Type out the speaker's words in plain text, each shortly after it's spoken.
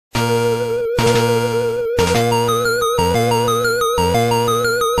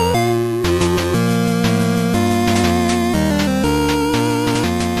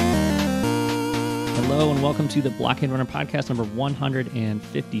Welcome to the Blockade Runner podcast number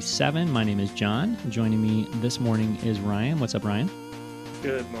 157. My name is John. Joining me this morning is Ryan. What's up, Ryan?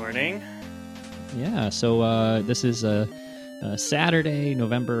 Good morning. Yeah, so this is a Saturday,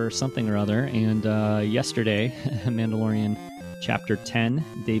 November something or other, and yesterday, Mandalorian Chapter 10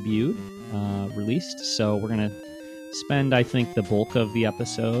 debuted, released. So we're going to spend, I think, the bulk of the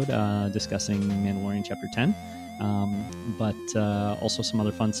episode discussing Mandalorian Chapter 10, but also some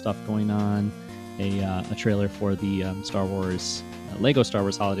other fun stuff going on. A trailer for the Star Wars, Lego Star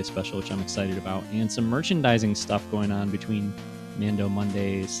Wars Holiday Special, which I'm excited about, and some merchandising stuff going on between Mando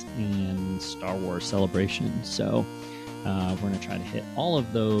Mondays and Star Wars Celebration. So we're going to try to hit all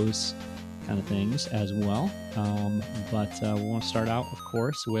of those kind of things as well. But we want to start out, of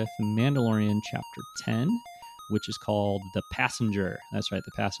course, with Mandalorian Chapter 10, which is called The Passenger. That's right,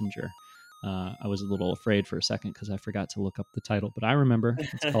 The Passenger. I was a little afraid for a second because I forgot to look up the title, but I remember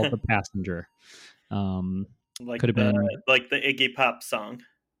it's called The Passenger. Like could have been like the Iggy Pop song.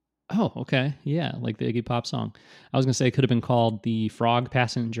 Oh, okay. Yeah, like the Iggy Pop song. I was going to say it could have been called The Frog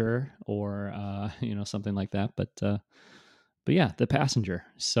Passenger or something like that, but yeah, The Passenger.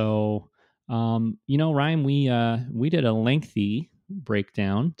 So Ryan, we did a lengthy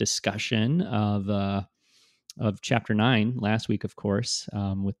breakdown discussion of Chapter 9 last week, of course,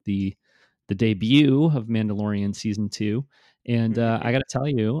 with the debut of Mandalorian season 2, and I got to tell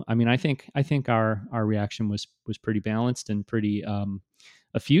you, I mean, I think our reaction was pretty balanced and pretty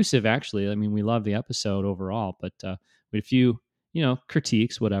effusive, actually. I mean, we love the episode overall, but we had a few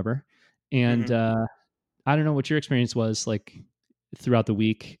critiques, whatever. And I don't know what your experience was like throughout the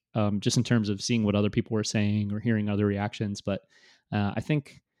week, just in terms of seeing what other people were saying or hearing other reactions, but I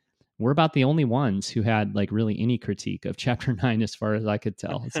think we're about the only ones who had like really any critique of Chapter 9 as far as I could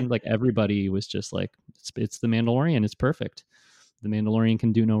tell. It seemed like everybody was just like, it's the Mandalorian. It's perfect. The Mandalorian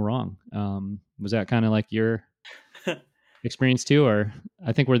can do no wrong. Was that kind of like your experience too? Or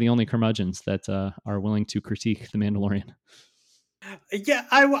I think we're the only curmudgeons that are willing to critique the Mandalorian. Yeah,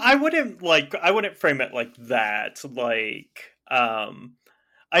 I wouldn't frame it like that. Like,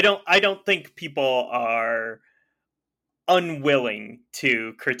 I don't think people are unwilling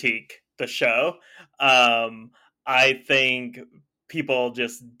to critique the show. I think people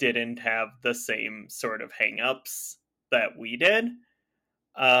just didn't have the same sort of hangups that we did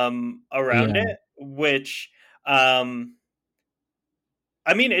around it, which I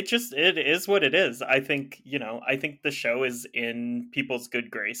mean, it is what it is. I think the show is in people's good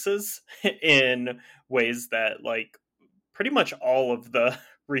graces in ways that like pretty much all of the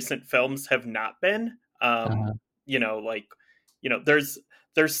recent films have not been.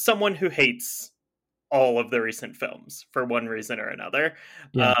 There's someone who hates all of the recent films for one reason or another.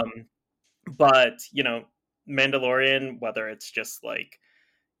 Yeah. But Mandalorian, whether it's just like,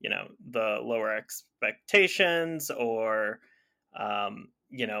 the lower expectations or,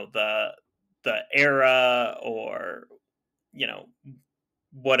 the era or,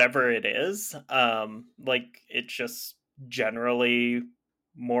 whatever it is, like it's just generally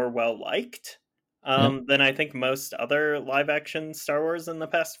more well liked than I think most other live action Star Wars in the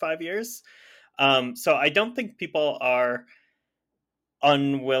past 5 years. So I don't think people are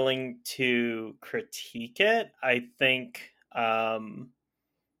unwilling to critique it. I think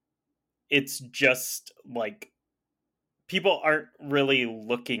it's just like people aren't really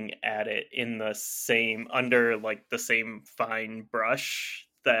looking at it in the same under like the same fine brush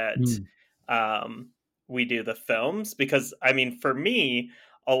that we do the films, because I mean, for me,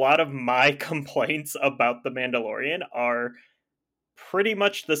 a lot of my complaints about The Mandalorian are pretty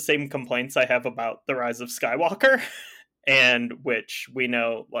much the same complaints I have about The Rise of Skywalker, and which we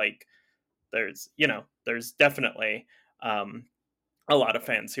know, like, there's definitely a lot of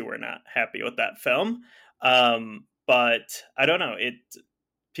fans who were not happy with that film. But I don't know,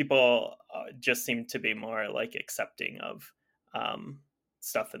 people just seem to be more like accepting of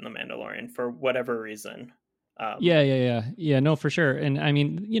stuff in The Mandalorian for whatever reason. Yeah. No, for sure. And I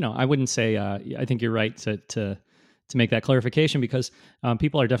mean, I wouldn't say, I think you're right to make that clarification, because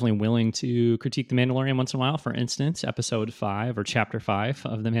people are definitely willing to critique The Mandalorian once in a while. For instance, episode 5 or chapter 5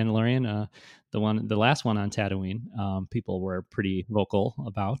 of The Mandalorian, the last one on Tatooine, people were pretty vocal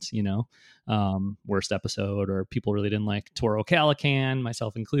about, worst episode, or people really didn't like Toro Calican,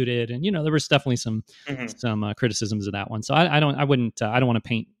 myself included. And, there was definitely some criticisms of that one. So I don't want to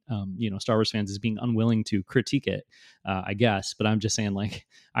paint, Star Wars fans as being unwilling to critique it, I guess. But I'm just saying, like,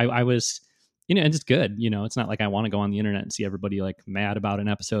 I was it's good. It's not like I want to go on the internet and see everybody like mad about an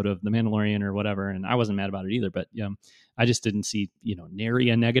episode of The Mandalorian or whatever. And I wasn't mad about it either, but I just didn't see, nary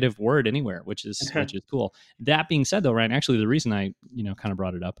a negative word anywhere, which is cool. That being said though, Ryan, actually the reason I, kind of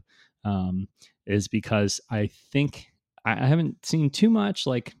brought it up, is because I think I haven't seen too much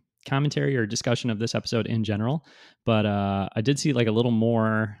like commentary or discussion of this episode in general, but I did see like a little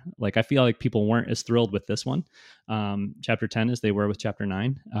more, like I feel like people weren't as thrilled with this one, chapter 10, as they were with chapter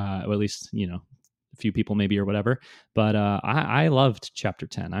 9, or at least a few people maybe or whatever, but I loved chapter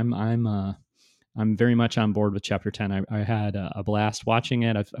 10. I'm very much on board with chapter 10. I had a blast watching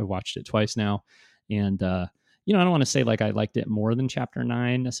it. I've watched it twice now, and I don't want to say like I liked it more than chapter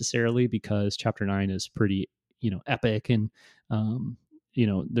 9 necessarily, because chapter 9 is pretty epic, and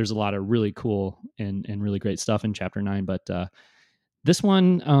there's a lot of really cool and really great stuff in chapter 9, but this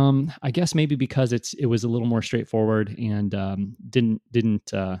one, I guess maybe because it was a little more straightforward, and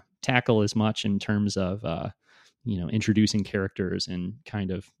didn't tackle as much in terms of introducing characters and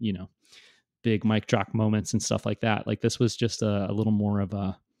kind of big mic drop moments and stuff like that. Like this was just a little more of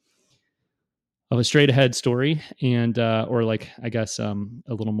a straight ahead story, and or like I guess a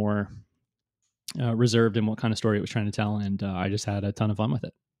little more reserved in what kind of story it was trying to tell, and I just had a ton of fun with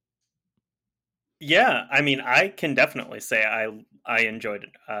it. Yeah, I mean, I can definitely say I enjoyed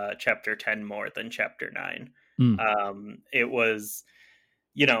chapter 10 more than chapter 9. Mm. It was,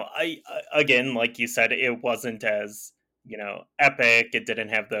 again, like you said, it wasn't as, epic. It didn't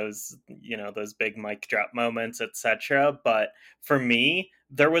have those, those big mic drop moments, etc. But for me,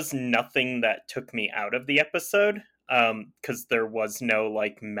 there was nothing that took me out of the episode, because there was no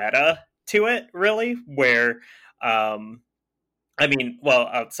like meta to it really, where I mean, well,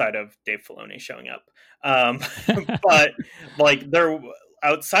 outside of Dave Filoni showing up, um, but like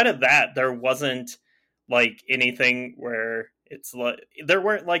outside of that, there wasn't like anything where it's like there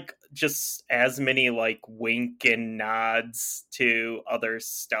weren't like just as many like wink and nods to other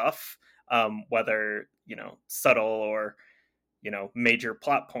stuff, whether subtle or major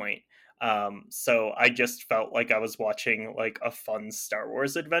plot point. So I just felt like I was watching like a fun Star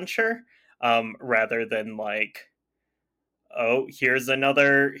Wars adventure, rather than like, oh, here's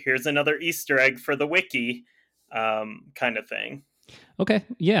another Easter egg for the wiki, kind of thing. Okay.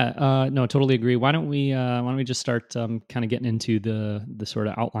 Yeah. No, totally agree. Why don't we just start kind of getting into the sort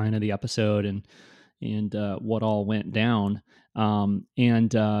of outline of the episode, and what all went down. And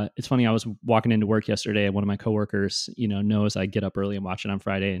it's funny. I was walking into work yesterday. One of my coworkers, knows I get up early and watch it on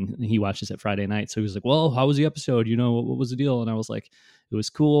Friday, and he watches it Friday night. So he was like, "Well, how was the episode? What was the deal?" And I was like, "It was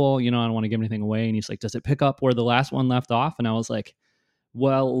cool. I don't want to give anything away." And he's like, "Does it pick up where the last one left off?" And I was like,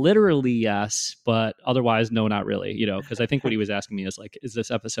 well, literally, yes, but otherwise, no, not really, because I think what he was asking me is like, is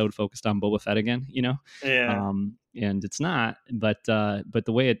this episode focused on Boba Fett again, Yeah. And it's not, but the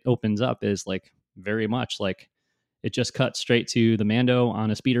way it opens up is like very much like it just cuts straight to the Mando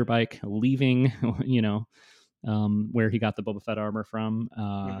on a speeder bike leaving, where he got the Boba Fett armor from.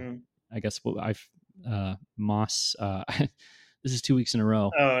 Hmm. I guess I've Moss. This is 2 weeks in a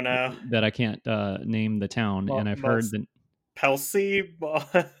row Oh no. that I can't name the town, and I've heard Moss that. Pelsi.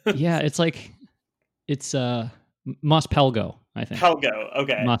 Yeah, it's like it's Mos Pelgo, I think. Pelgo.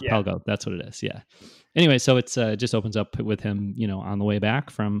 Okay. Mos Yeah. Pelgo, that's what it is. Yeah. Anyway, so it's just opens up with him, on the way back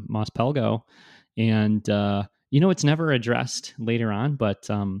from Mos Pelgo, and it's never addressed later on, but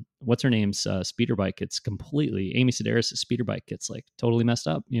what's her name's speeder bike? It's completely Amy Sedaris' speeder bike gets like totally messed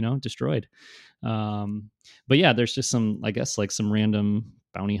up, destroyed. But yeah, there's just some, I guess, like some random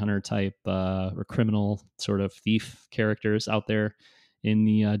bounty hunter type or criminal sort of thief characters out there in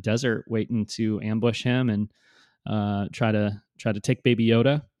the desert waiting to ambush him and try to take Baby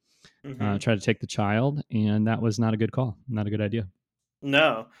Yoda, Hmm. try to take the child, and that was not a good call, not a good idea.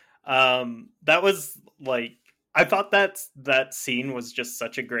 No. That was like, I thought that scene was just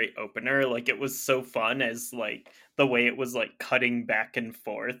such a great opener. Like it was so fun, as like the way it was like cutting back and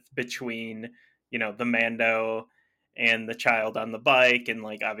forth between, the Mando and the child on the bike, and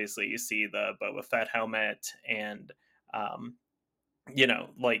like obviously you see the Boba Fett helmet, and um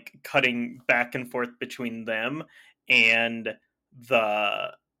like cutting back and forth between them and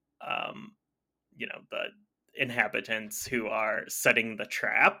the um the inhabitants who are setting the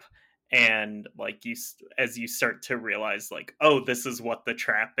trap, and like as you start to realize like, oh, this is what the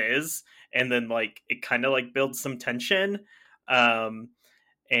trap is, and then like it kind of like builds some tension, um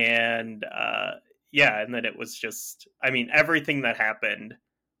and yeah, and then it was just, I mean, everything that happened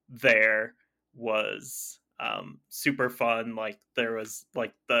there was super fun. Like there was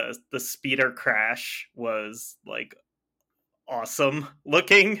like the speeder crash was like awesome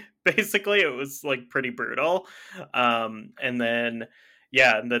looking. Basically it was like pretty brutal, and then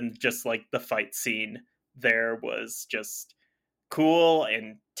yeah, and then just like the fight scene there was just cool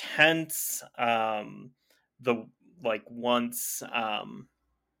and tense. The like once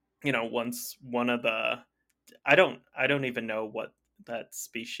once one of the I don't even know what that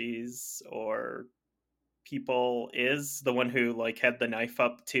species or people is, the one who like had the knife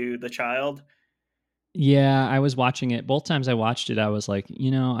up to the child. Yeah, I was watching it. Both times I watched it, I was like,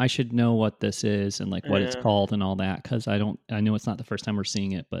 I should know what this is and like what it's Yeah. called and all that because I know it's not the first time we're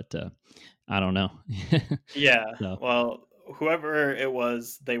seeing it, but I don't know. Yeah, So well, whoever it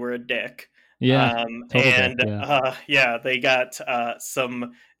was, they were a dick. yeah, total dick. And Yeah, yeah, they got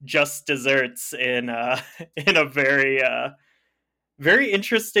some just desserts in in a very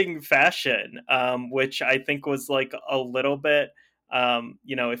interesting fashion, which I think was like a little bit,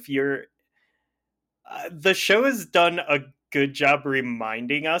 if you're the show has done a good job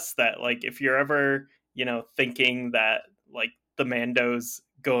reminding us that like if you're ever thinking that like the Mando's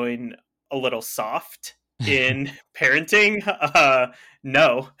going a little soft in parenting,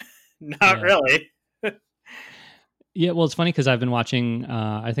 no, not yeah. really. Yeah, well, it's funny because I've been watching.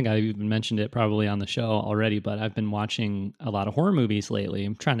 I think I even mentioned it probably on the show already, but I've been watching a lot of horror movies lately.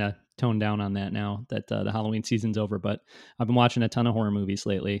 I'm trying to tone down on that now that the Halloween season's over, but I've been watching a ton of horror movies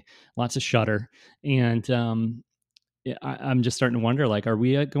lately. Lots of Shudder, and yeah, I'm just starting to wonder, like, are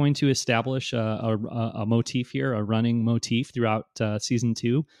we going to establish a motif here, a running motif throughout season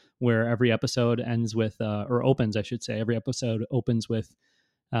two, where every episode ends with, or opens, I should say, every episode opens with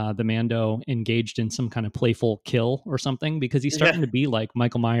the Mando engaged in some kind of playful kill or something, because he's Yeah, starting to be like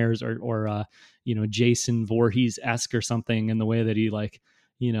Michael Myers or Jason Voorhees esque or something in the way that he like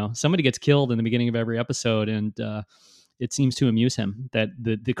somebody gets killed in the beginning of every episode, and it seems to amuse him that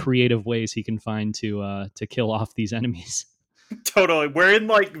the creative ways he can find to kill off these enemies. totally. We're in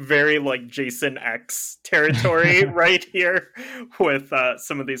like very like Jason X territory right here with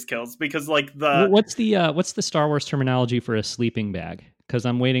some of these kills because like the What's the Star Wars terminology for a sleeping bag? Because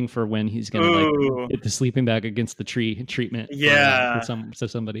I'm waiting for when he's gonna like ooh hit the sleeping bag against the tree treatment for yeah.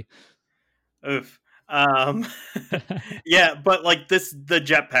 somebody. Oof. Um, yeah, but like the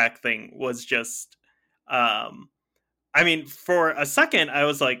jetpack thing was just, um, I mean, for a second, I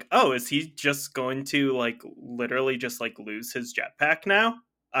was like, oh, is he just going to like literally just like lose his jetpack now?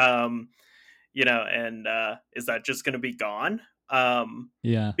 Um, and is that just going to be gone?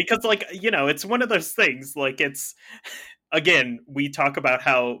 Yeah. Because like, it's one of those things, like it's, again, we talk about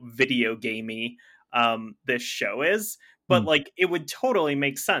how video gamey this show is, but Mm. like it would totally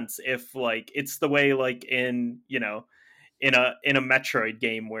make sense if like it's the way like in in a Metroid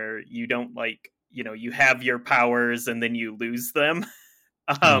game where you don't like you have your powers and then you lose them.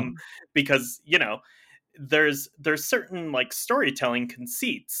 Right. um because there's certain like storytelling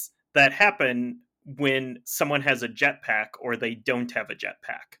conceits that happen when someone has a jetpack or they don't have a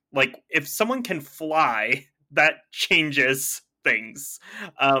jetpack. Like if someone can fly, that changes things.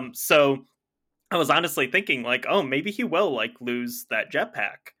 So I was honestly thinking like, oh, maybe he will like lose that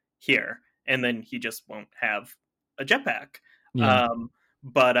jetpack here, and then he just won't have a jetpack. Yeah. Um,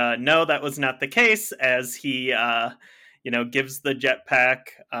 but no, that was not the case, as he gives the jetpack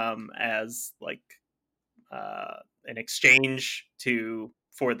as like an exchange to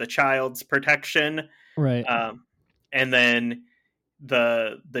for the child's protection, Right. um, and then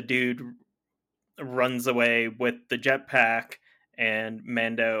the dude runs away with the jetpack, and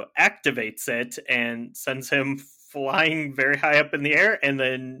Mando activates it and sends him flying very high up in the air, and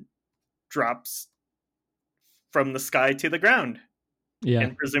then drops from the sky to the ground Yeah.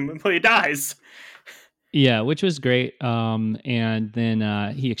 and presumably dies. Yeah, which was great. And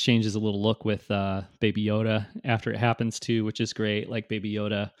then he exchanges a little look with Baby Yoda after it happens too, which is great. Like Baby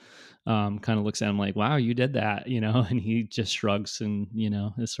Yoda kind of looks at him like, "Wow, you did that," and he just shrugs and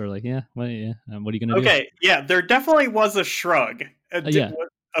is sort of like, "Yeah, well, yeah. What are you gonna do?" Okay, yeah, there definitely was a shrug. Yeah.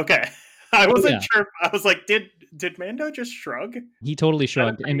 Okay, I Oh wasn't yeah. sure. I was like, did Mando just shrug? Is He totally that a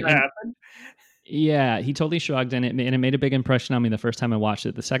shrugged, thing that happened? yeah, he totally shrugged, and it made a big impression on me the first time I watched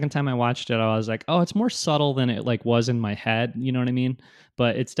it. The second time I watched it, I was like, "Oh, it's more subtle than it like was in my head." You know what I mean?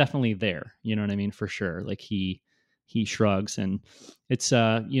 But it's definitely there. You know what I mean for sure. Like he shrugs, and it's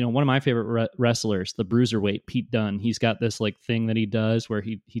one of my favorite wrestlers, the bruiserweight Pete Dunne. He's got this like thing that he does where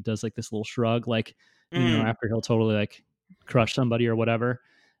he does like this little shrug, like Mm, after he'll totally like crush somebody or whatever.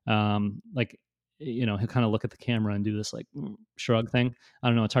 Like he'll kind of look at the camera and do this like shrug thing. I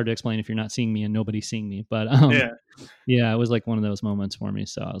don't know. It's hard to explain if you're not seeing me and nobody's seeing me, but yeah, yeah, it was like one of those moments for me.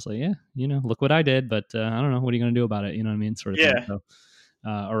 So I was like, yeah, look what I did, but I don't know, what are you going to do about it? You know what I mean, sort of thing. yeah. So,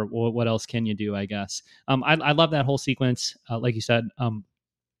 or what else can you do? I guess. I love that whole sequence. Like you said,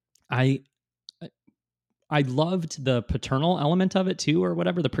 I I loved the paternal element of it too, or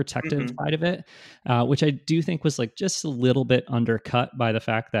whatever, the protective Mhm. side of it, which I do think was like just a little bit undercut by the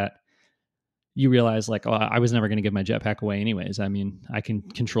fact that you realize like, oh, I was never going to give my jetpack away anyways. I mean, I can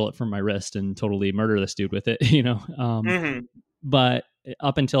control it from my wrist and totally murder this dude with it, you know? Mhm. But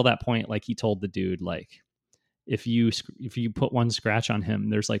up until that point, like he told the dude, like, if you put one scratch on him,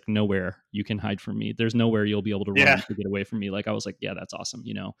 there's like nowhere you can hide from me. There's nowhere you'll be able to Yeah. run to get away from me. Like I was like, yeah, that's awesome,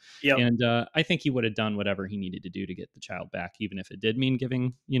 you know. Yep. And I think he would have done whatever he needed to do to get the child back, even if it did mean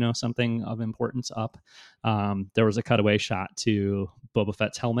giving, you know, something of importance up. There was a cutaway shot to Boba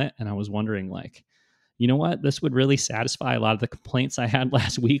Fett's helmet, and I was wondering, like, you know what, this would really satisfy a lot of the complaints I had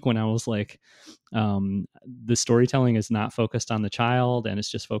last week when I was like, the storytelling is not focused on the child and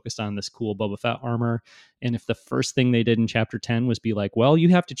it's just focused on this cool Boba Fett armor. And if the first thing they did in chapter 10 was be like, well, you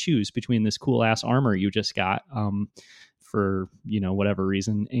have to choose between this cool ass armor you just got, for, you know, whatever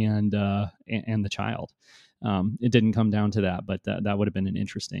reason, and the child, it didn't come down to that, but that would have been an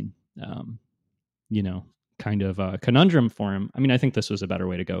interesting, you know, kind of conundrum for him. I mean, I think this was a better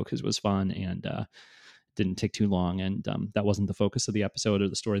way to go because it was fun and didn't take too long, and that wasn't the focus of the episode or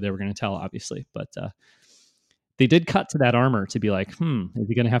the story they were going to tell, obviously. But they did cut to that armor to be like, is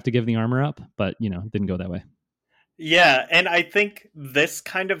he going to have to give the armor up? But you know, it didn't go that way. Yeah, and I think this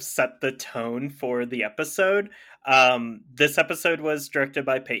kind of set the tone for the episode. This episode was directed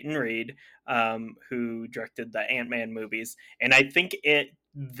by Peyton Reed, who directed the Ant-Man movies, and I think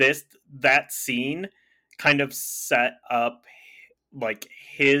that scene kind of set up like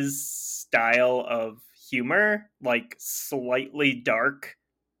his style of humor, like slightly dark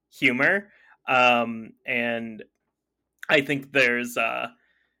humor. And I think there's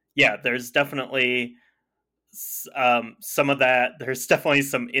definitely some of that. There's definitely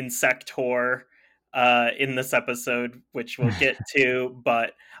some insect horror in this episode, which we'll get to.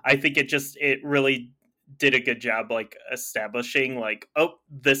 But I think it really did a good job, like establishing, like, oh,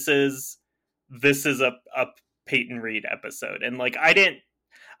 this is a Peyton Reed episode, and like I didn't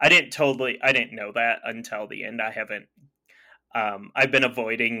know that until the end. I've been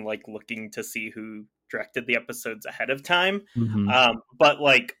avoiding like looking to see who directed the episodes ahead of time. Mm-hmm. But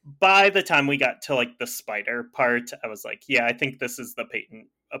like by the time we got to like the spider part, I was like, yeah, I think this is a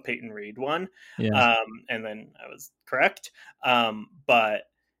Peyton Reed one. Yeah. And then I was correct. But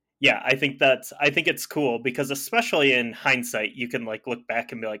yeah, I think it's cool because especially in hindsight, you can like look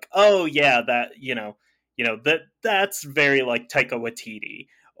back and be like, oh yeah, that that's very like Taika Waititi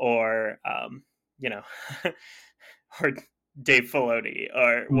or you know or Dave Filoni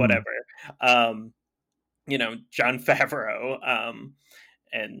or Mm. whatever. John Favreau,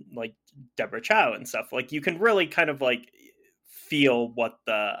 and like Deborah Chow and stuff. Like you can really kind of like feel what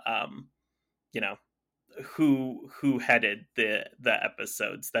the you know who headed the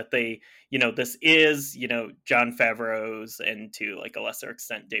episodes that they this is John Favreau's and to like a lesser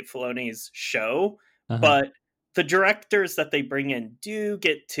extent Dave Filoni's show, Uh-huh. but the directors that they bring in do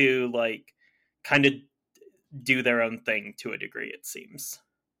get to like kind of do their own thing to a degree, it seems.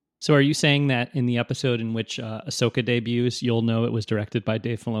 So, are you saying that in the episode in which Ahsoka debuts, you'll know it was directed by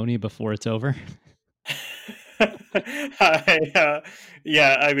Dave Filoni before it's over?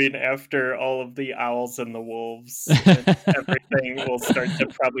 Yeah, I mean, after all of the owls and the wolves and everything, we'll start to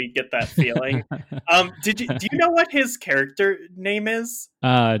probably get that feeling. Do you know what his character name is?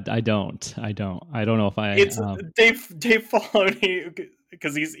 I don't. I don't know if I. It's Dave Filoni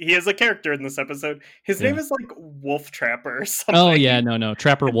because he has a character in this episode. His Yeah. name is like Wolf Trapper or Oh something. yeah, no,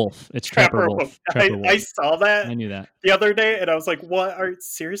 Trapper Wolf. It's Trapper Trapper Wolf. Wolf. Trapper I Wolf. saw I that knew that. the other day, and I was like, "What? Are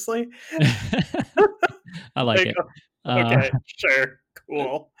seriously?" I like Like, it. Uh, okay, sure,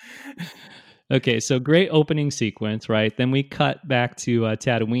 cool. okay, so great opening sequence, right? Then we cut back to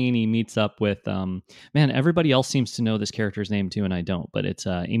Tatooine. He meets up with man. Everybody else seems to know this character's name too, and I don't. But it's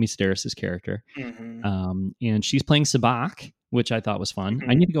Amy Sedaris's character, Hmm. and she's playing Sabacc, which I thought was fun.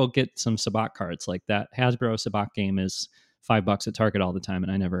 I Hmm. need to go get some Sabacc cards. Like that Hasbro Sabacc game is $5 at Target all the time,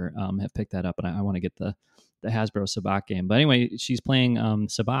 and I never have picked that up. But I want to get the Hasbro Sabacc game. But anyway, she's playing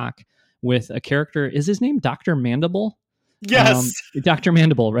Sabacc with a character. Is his name Dr. Mandible? Yes, Dr.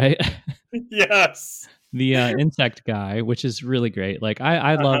 Mandible, right? yes. The insect guy, which is really great. Like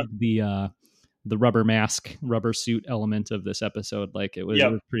I Uh-huh. love the rubber mask, rubber suit element of this episode. Like it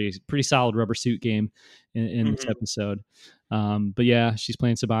Yep. was pretty solid rubber suit game in this Hmm. episode. But yeah, she's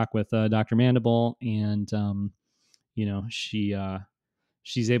playing Sabacc with Dr. Mandible, and you know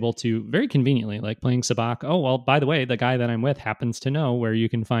she's able to very conveniently, like playing Sabacc. Oh well, by the way, the guy that I'm with happens to know where you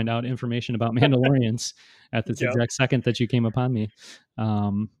can find out information about Mandalorians at this Yep. exact second that you came upon me.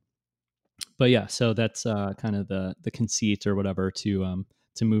 Um, but yeah, so that's kind of the conceit or whatever to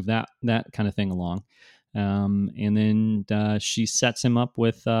move that kind of thing along. And then she sets him up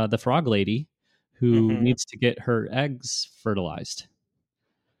with the frog lady, who Mhm. needs to get her eggs fertilized.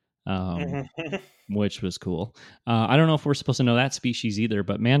 Um, Mhm. which was cool. I don't know if we're supposed to know that species either,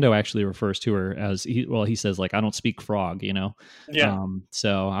 but Mando actually refers to her as he says like, I don't speak frog, you know. Yeah.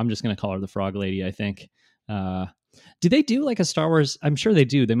 So I'm just gonna call her the frog lady, I think. Uh, do they do like a Star Wars? I'm sure they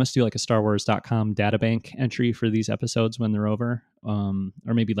do. They must do like a StarWars.com databank entry for these episodes when they're over, or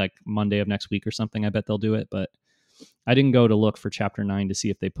maybe like Monday of next week or something. I bet they'll do it, but I didn't go to look for Chapter 9 to see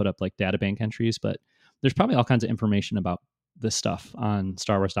if they put up like databank entries. But there's probably all kinds of information about this stuff on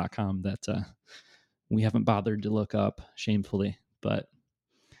StarWars.com that we haven't bothered to look up, shamefully. But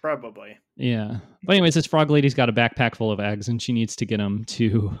Probably. yeah. But anyways, this frog lady's got a backpack full of eggs, and she needs to get them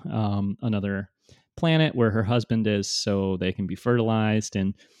to another planet where her husband is, so they can be fertilized.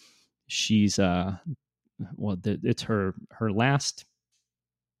 And she's it's her last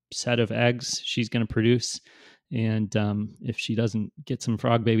set of eggs she's going to produce. And if she doesn't get some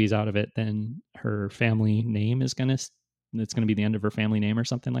frog babies out of it, then her family name is gonna it's gonna be the end of her family name or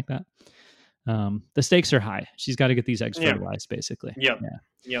something like that. The stakes are high. She's got to get these eggs Yeah. fertilized, basically. Yep.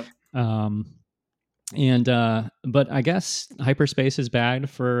 Yeah. Yep. And but I guess hyperspace is bad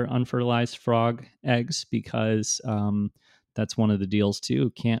for unfertilized frog eggs because that's one of the deals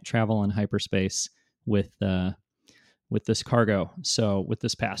too. Can't travel in hyperspace with this cargo. So with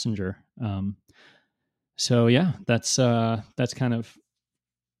this passenger. So yeah, that's kind of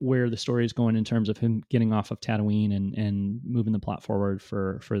where the story is going in terms of him getting off of Tatooine and moving the plot forward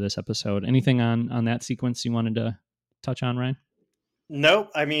for this episode. Anything on that sequence you wanted to touch on, Ryan? Nope.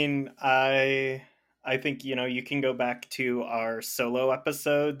 I mean, I think you can go back to our solo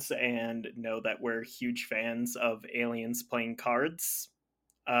episodes and know that we're huge fans of aliens playing cards.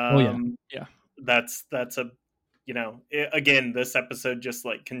 Oh yeah, Um, yeah, that's a again, this episode just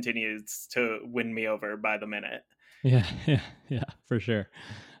like continues to win me over by the minute. yeah, yeah, yeah, for sure.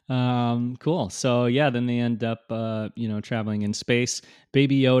 Cool. So yeah, then they end up, traveling in space.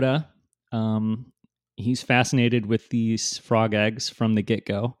 Baby Yoda, um, he's fascinated with these frog eggs from the get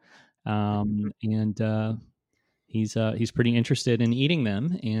go, and he's pretty interested in eating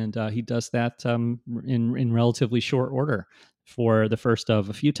them, and he does that in relatively short order for the first of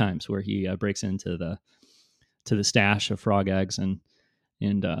a few times where he breaks into the stash of frog eggs and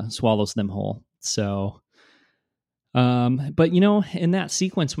swallows them whole. So but in that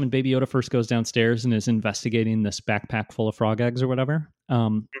sequence when Baby Yoda first goes downstairs and is investigating this backpack full of frog eggs or whatever,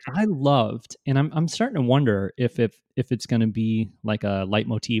 I loved, and I'm starting to wonder if it's going to be like a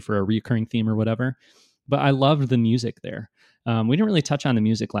leitmotif or a recurring theme or whatever. But I loved the music there. We didn't really touch on the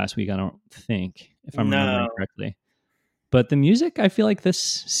music last week, I don't think, if I'm remembering No. correctly. But the music, I feel like this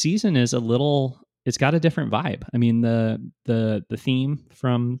season is a little. It's got a different vibe. I mean, the theme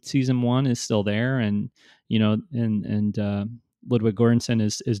from season one is still there, and Ludwig Göransson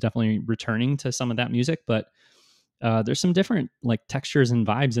is definitely returning to some of that music, but there's some different like textures and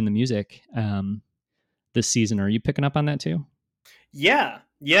vibes in the music this season. Are you picking up on that too? Yeah,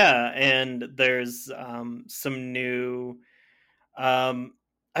 yeah, and there's some new um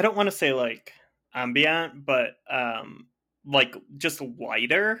I don't want to say like ambient, but like just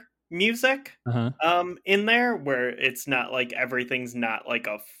lighter music Uh huh. in there where it's not like everything's not like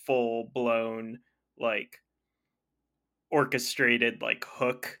a full blown like orchestrated like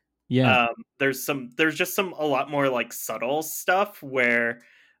hook. Yeah. There's just some a lot more like subtle stuff where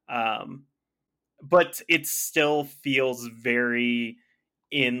um but it still feels very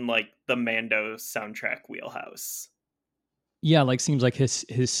in like the Mando soundtrack wheelhouse. Yeah, like seems like his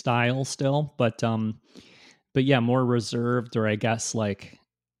style still, but yeah, more reserved, or I guess like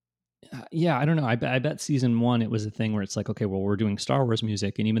yeah, I don't know. I bet season one it was a thing where it's like, okay, well, we're doing Star Wars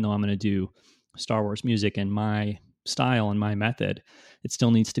music, and even though I'm going to do Star Wars music in my style and my method, it still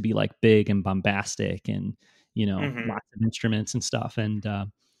needs to be like big and bombastic, and Mhm. lots of instruments and stuff. And I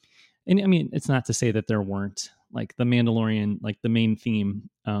mean, it's not to say that there weren't like the Mandalorian, like the main theme,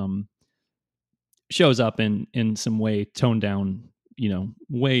 shows up in some way toned down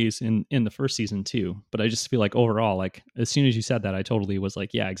ways in the first season too. But I just feel like overall, like as soon as you said that, I totally was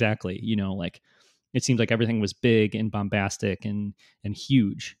like, yeah, exactly. Like it seems like everything was big and bombastic and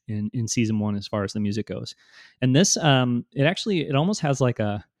huge in season one as far as the music goes. And this it almost has like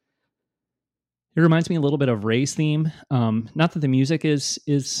a it reminds me a little bit of Ray's theme. Not that the music is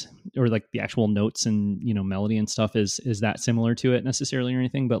or like the actual notes and melody and stuff is that similar to it necessarily or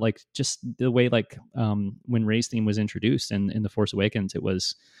anything, but like just the way like when Ray's theme was introduced in the Force Awakens, it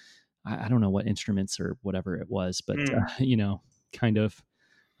was I don't know what instruments or whatever it was, but Mm. kind of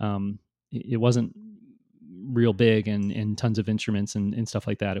it wasn't real big and tons of instruments and stuff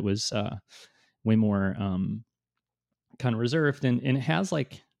like that. It was way more kind of reserved, and it has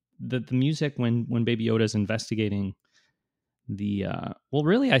like the music when Baby Yoda is investigating the well,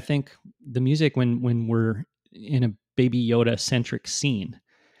 really, I think the music when we're in a Baby Yoda centric scene,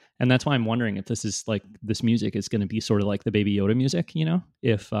 and that's why I'm wondering if this is like this music is going to be sort of like the Baby Yoda music, you know,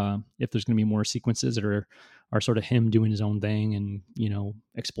 if there's going to be more sequences that are sort of him doing his own thing and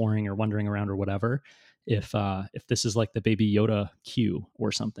exploring or wandering around or whatever. If this is like the Baby Yoda cue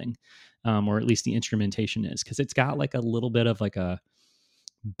or something, or at least the instrumentation is, because it's got like a little bit of like a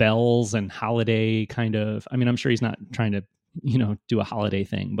bells and holiday kind of. I mean, I'm sure he's not trying to do a holiday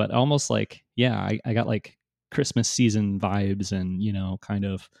thing, but almost like, yeah, I got like Christmas season vibes, and kind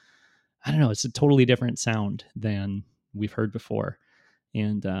of, I don't know, it's a totally different sound than we've heard before.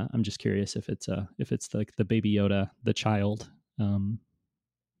 And I'm just curious if it's like the Baby Yoda, the child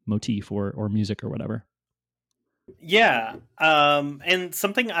motif or music or whatever. Yeah. And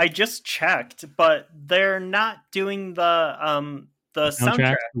something I just checked, but they're not doing the Soundtracks,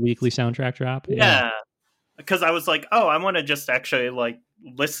 soundtrack. the weekly soundtrack drop. Yeah. Yeah. Because I was like, oh, I want to just actually like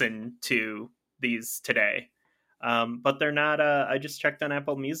listen to these today. But they're not. I just checked on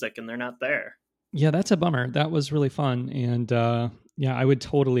Apple Music and they're not there. Yeah, that's a bummer. That was really fun. And yeah, I would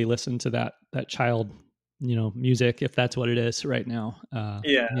totally listen to that child, music if that's what it is right now.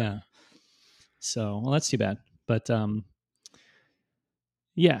 Yeah. Yeah. So, well, that's too bad. But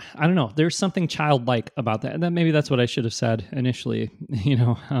yeah, I don't know. There's something childlike about that. And then maybe that's what I should have said initially.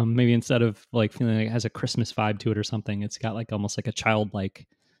 Maybe instead of like feeling like it has a Christmas vibe to it or something, it's got like almost like a childlike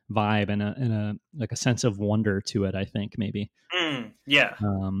vibe and a like a sense of wonder to it. I think maybe, Yeah.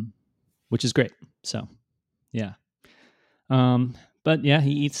 which is great. So yeah. But yeah,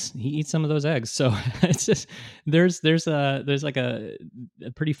 he eats some of those eggs. So it's just there's like a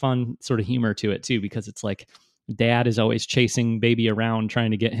pretty fun sort of humor to it too, because it's like dad is always chasing baby around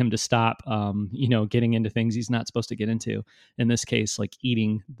trying to get him to stop getting into things he's not supposed to get into. In this case, like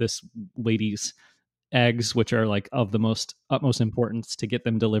eating this lady's eggs, which are like of the most utmost importance to get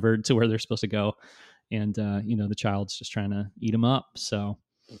them delivered to where they're supposed to go. And the child's just trying to eat them up. So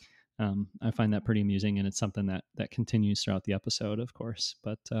I find that pretty amusing, and it's something that continues throughout the episode, of course.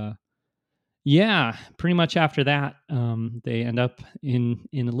 But yeah, pretty much after that, they end up in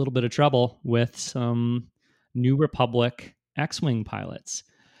a little bit of trouble with some New Republic X-wing pilots,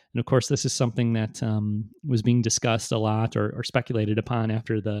 and of course, this is something that was being discussed a lot or speculated upon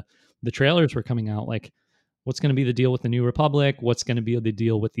after the trailers were coming out. Like, what's going to be the deal with the New Republic? What's going to be the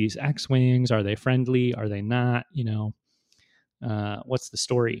deal with these X-wings? Are they friendly? Are they not? What's the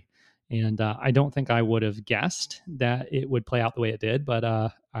story? And I don't think I would have guessed that it would play out the way it did, but I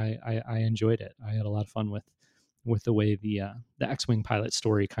enjoyed it. I had a lot of fun with the way the X-wing pilot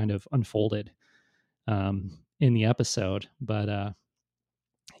story kind of unfolded in the episode. But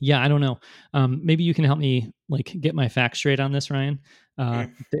yeah, I don't know. Maybe you can help me like get my facts straight on this, Ryan.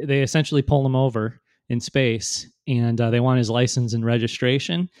 They essentially pull him over in space, and they want his license and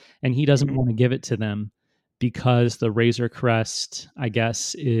registration, and he doesn't want to give it to them because the Razor Crest, I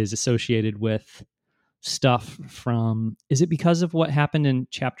guess, is associated with stuff from. Is it because of what happened in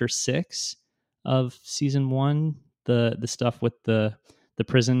Chapter 6 of Season 1? The stuff with the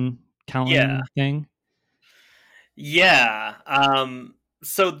prison Yeah. colony thing. Yeah.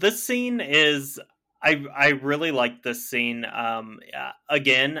 So this scene is I really like this scene.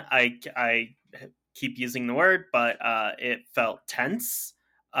 Again, I keep using the word, but it felt tense.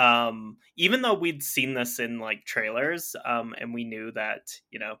 Even though we'd seen this in like trailers, and we knew that,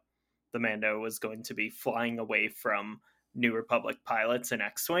 the Mando was going to be flying away from New Republic pilots and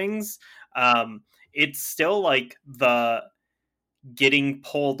X-Wings. It's still like the getting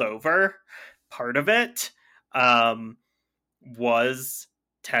pulled over part of it was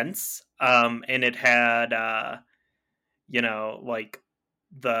tense, and it had like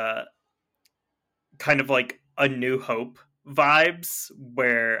the kind of like a New Hope vibes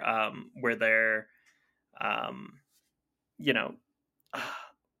where they're um you know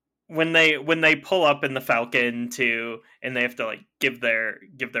when they pull up in the Falcon to and they have to like give their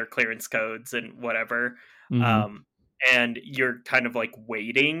clearance codes and whatever, Mm-hmm. um and you're kind of like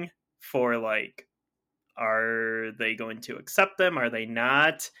waiting for like, are they going to accept them, are they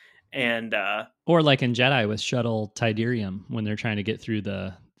not? And Or like in Jedi with Shuttle Tidarium when they're trying to get through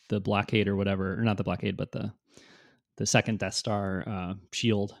the blockade or whatever, or not the blockade, but the second Death Star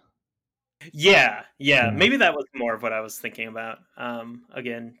shield. yeah, Yeah. maybe that was more of what I was thinking about.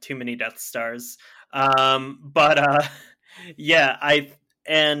 Again, too many Death Stars. But yeah,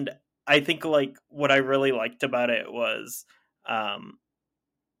 and I think like what I really liked about it was um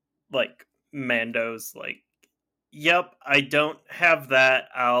like Mando's like yep, I don't have that.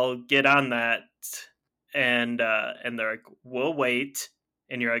 I'll get on that. And they're like, we'll wait.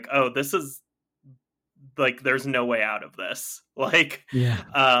 And you're like, oh, this is like, there's no way out of this. Like, Yeah.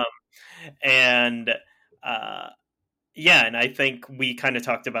 um, and uh, yeah, and I think we kind of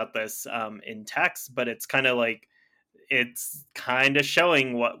talked about this in text, but it's kind of like, it's kind of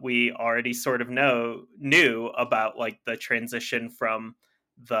showing what we already sort of knew about like the transition from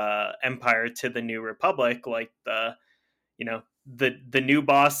the Empire to the New Republic. Like, the new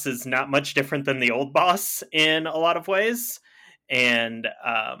boss is not much different than the old boss in a lot of ways, and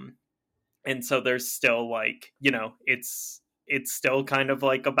so there's still like, it's still kind of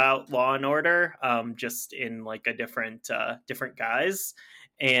like about law and order, just in like a different guise.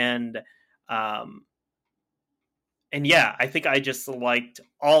 And um and yeah, I think I just liked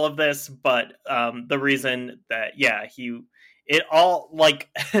all of this, but the reason that, yeah, it all like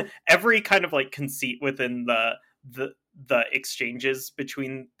every kind of like conceit within the exchanges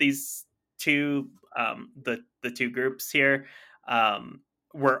between these two, the two groups here, um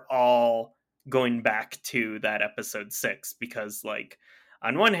were all going back to that episode 6, because like,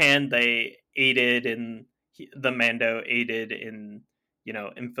 on one hand, they aided in the Mando aided in,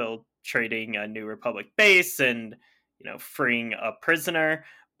 infiltrating a New Republic base and, freeing a prisoner. Mm.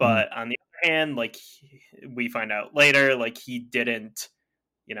 But on the other hand, like, we find out later, like, he didn't,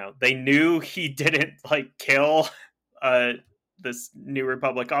 they knew he didn't like kill uh this New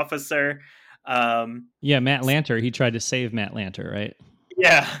Republic officer. Yeah, Matt Lanter, he tried to save Matt Lanter, right?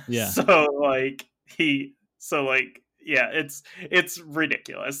 Yeah. Yeah. Yeah, it's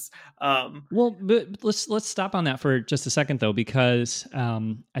ridiculous. Well, but let's stop on that for just a second though, because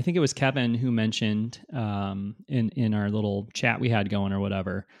I think it was Kevin who mentioned in our little chat we had going or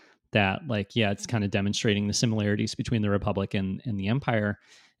whatever, that like, yeah, it's kind of demonstrating the similarities between the Republic and the Empire,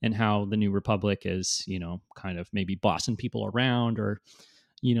 and how the New Republic is, kind of maybe bossing people around, or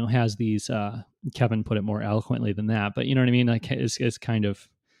has these Kevin put it more eloquently than that, but you know what I mean, like is kind of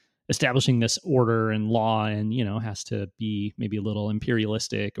establishing this order and law, and has to be maybe a little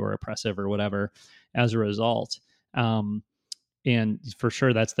imperialistic or oppressive or whatever as a result. And for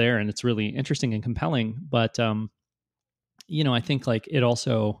sure that's there, and it's really interesting and compelling, but I think like it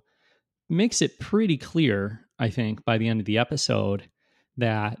also makes it pretty clear, I think, by the end of the episode,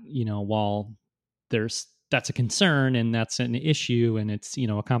 that while that's a concern and that's an issue, and it's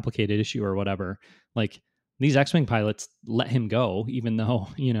a complicated issue or whatever, like these X-wing pilots let him go, even though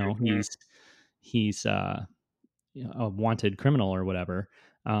Mhm. he's a wanted criminal or whatever,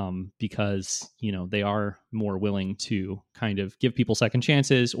 because they are more willing to kind of give people second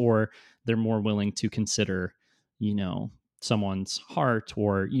chances, or they're more willing to consider someone's heart,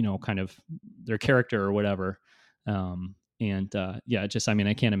 or kind of their character or whatever. And yeah, just, I mean,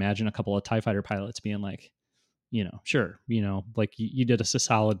 I can't imagine a couple of TIE fighter pilots being like, sure, like you did us a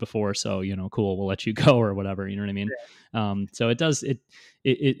solid before, so cool, we'll let you go or whatever. You know what I mean? So it does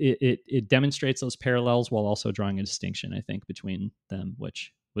it demonstrates those parallels while also drawing a distinction, I think, between them,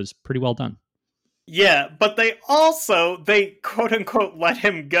 which was pretty well done. Yeah, but they quote unquote let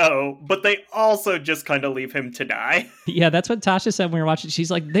him go, but they also just kind of leave him to die. Yeah, that's what Tasha said when we were watching.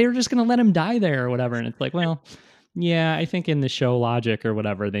 She's like, they're just gonna let him die there or whatever, and it's like, well, yeah, I think in the show logic or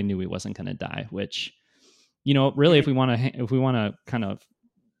whatever, they knew he wasn't gonna die, which really, Mhm. if we want to kind of,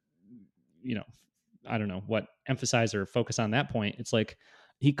 you know, I don't know what emphasize or focus on that point, it's like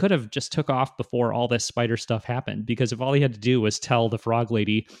he could have just took off before all this spider stuff happened, because if all he had to do was tell the frog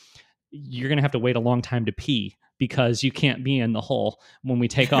lady, you're going to have to wait a long time to pee because you can't be in the hole when we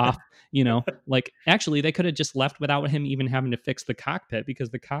take off, like actually they could have just left without him even having to fix the cockpit, because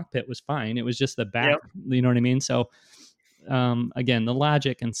the cockpit was fine. It was just the back, Yep. you know what I mean? So again, the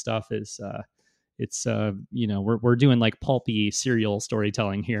logic and stuff is it's we're doing like pulpy serial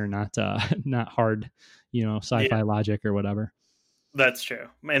storytelling here, not not hard Yeah, sci-fi logic or whatever. that's true.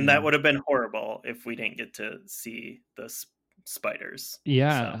 And Yeah, that would have been horrible if we didn't get to see the spiders. So,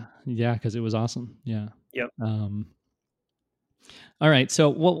 yeah, because it was awesome. Yeah. yep. um all right, so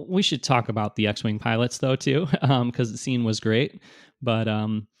well, we should talk about the X-wing pilots though too, because the scene was great. But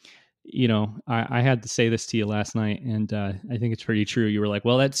I had to say this to you last night, and I think it's pretty true. You were like,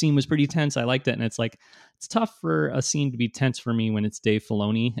 well, that scene was pretty tense, I liked it. And it's like, it's tough for a scene to be tense for me when it's Dave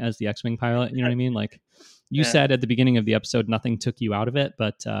Filoni as the X-wing pilot, you know what I mean? Like you Yeah. said at the beginning of the episode, nothing took you out of it,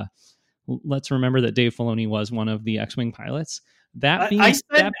 but let's remember that Dave Filoni was one of the X-wing pilots. That I, being I said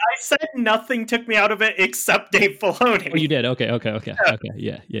that I said nothing took me out of it except Dave Oh, you Filoni. did. Okay.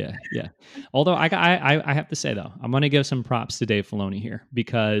 Yeah. Although I have to say though, I'm going to give some props to Dave Filoni here, Okay.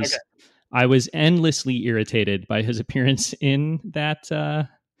 because I was endlessly irritated by his appearance in that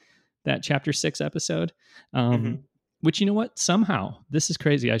chapter 6 episode. Mhm. which, you know what? Somehow, this is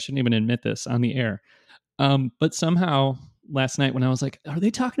crazy. I shouldn't even admit this on the air. But somehow last night when I was like, are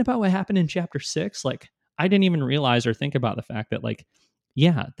they talking about what happened in chapter 6? Like, I didn't even realize or think about the fact that, like,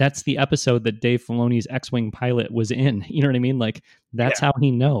 yeah, that's the episode that Dave Filoni's X-Wing pilot was in. You know what I mean? Like, that's Yeah. how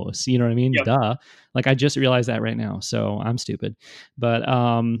he knows. You know what I mean? Yep. Duh. Like, I just realized that right now. So I'm stupid.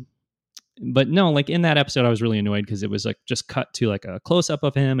 But no, like in that episode, I was really annoyed because it was like just cut to like a close up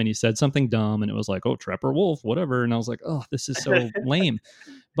of him and he said something dumb and it was like, oh, Trapper Wolf, whatever. And I was like, oh, this is so lame.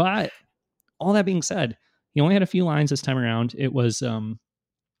 But all that being said, he only had a few lines this time around. It was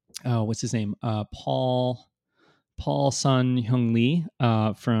oh, what's his name? Paul Sun Hyung Lee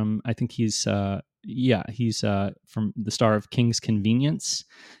from, I think he's he's from the star of King's Convenience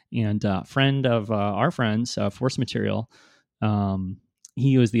and friend of our friends, Force Material.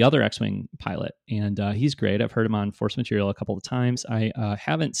 He was the other X-Wing pilot, and he's great. I've heard him on Force Material a couple of times. I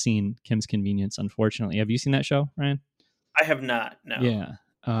haven't seen Kim's Convenience, unfortunately. Have you seen that show, Ryan? I have not. No, Yeah.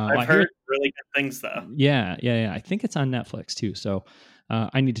 I've I hear heard really good things though. yeah. I think it's on Netflix too. So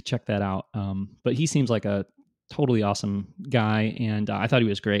I need to check that out. But he seems like a totally awesome guy, and I thought he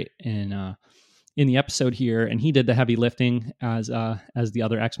was great in the episode here. And he did the heavy lifting as the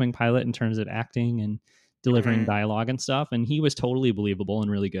other X-wing pilot in terms of acting and delivering Mhm. dialogue and stuff. And he was totally believable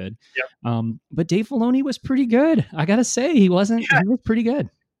and really good. Yep. But Dave Filoni was pretty good. I gotta say, he wasn't. Yeah, He was pretty good.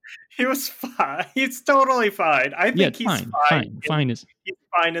 he was fine. He's totally fine. I Yeah, think he's fine, fine. fine is. He's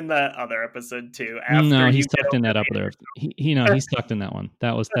fine in that other episode too. No, After you he's get tucked in over that up there. He no, he's tucked in that one.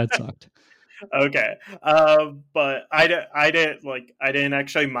 That sucked. okay, but I didn't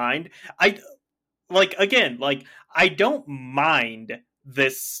actually mind. I again, I don't mind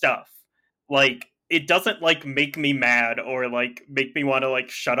this stuff. Like, it doesn't like make me mad or like make me want to like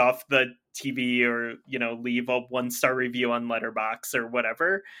shut off the TV or leave a 1-star review on Letterbox or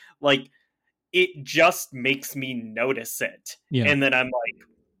whatever. Like, it just makes me notice it, Yeah, and then I'm like,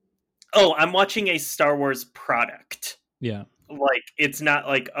 oh, I'm watching a Star Wars product. yeah, Like, it's not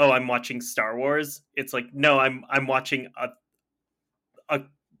like, oh, I'm watching Star Wars. It's like, no, I'm watching a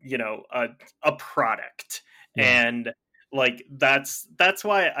a product. yeah. And like, that's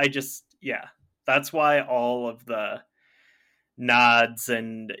why I just, yeah, that's why all of the nods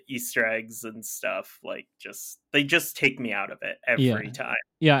and Easter eggs and stuff, like, they just take me out of it Yeah. every time.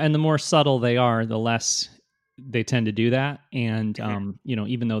 Yeah, and the more subtle they are, the less they tend to do that. And Mhm.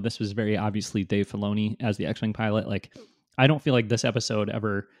 even though this was very obviously Dave Filoni as the X-Wing pilot, like I don't feel like this episode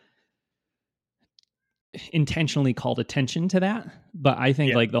ever intentionally called attention to that. But I think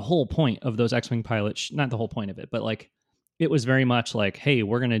Yeah. like the whole point of those X-Wing pilots, not the whole point of it, but like it was very much like, hey,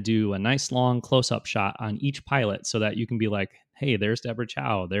 we're gonna do a nice long close-up shot on each pilot so that you can be like, hey, there's Deborah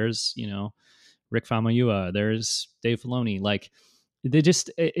Chow, there's Rick Famuyiwa, there's Dave Filoni. Like it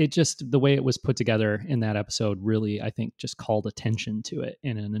just the way it was put together in that episode really, I think, just called attention to it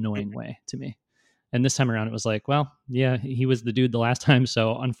in an annoying way to me. And this time around, it was like, well, yeah, he was the dude the last time.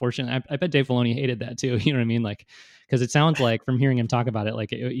 So unfortunately, I bet Dave Filoni hated that too. You know what I mean? Like, because it sounds like from hearing him talk about it,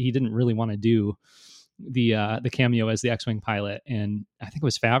 like he didn't really want to do the cameo as the X-wing pilot. And I think it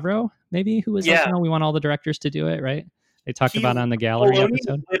was Favreau maybe who was like, Yeah. no, we want all the directors to do it, right? They talked He about it on the gallery Maloney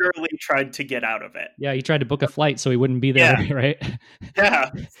episode. literally tried to get out of it. Yeah, he tried to book a flight so he wouldn't be there, Yeah. right? Yeah.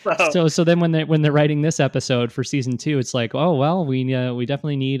 So So then when they're writing this episode for season 2, it's like, oh well, we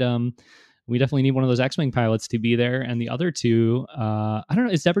definitely need one of those X-wing pilots to be there, and the other two, I don't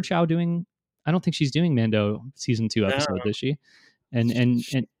know, is Deborah Chow doing? I don't think she's doing Mando season 2 no, episode, is she? And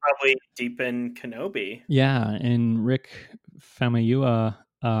probably deep in Kenobi. yeah, and Rick Famuyiwa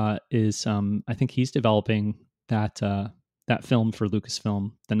is I think he's developing that film for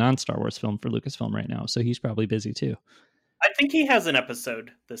Lucasfilm, the non-Star Wars film for Lucasfilm right now. So he's probably busy too. I think he has an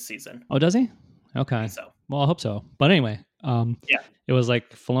episode this season. Oh, does he? I Okay. think so. Well, I hope so. But anyway, Yeah. it was like,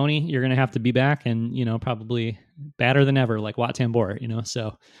 Filoni, you're gonna have to be back, and probably badder than ever, like Wat Tambor.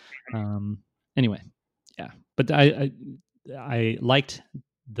 So anyway, yeah. But I liked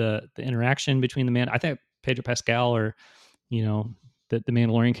the interaction between the man. I think Pedro Pascal, or the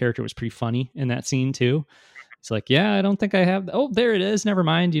Mandalorian character, was pretty funny in that scene too. It's like, yeah, I don't think I have. Oh, there it is. Never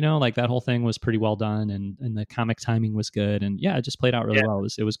mind. Like that whole thing was pretty well done, and the comic timing was good, and yeah, it just played out really well.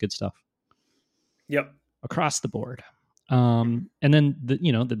 It was good stuff. Yep. Across the board. And then the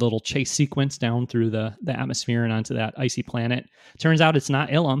little chase sequence down through the atmosphere and onto that icy planet. Turns out it's not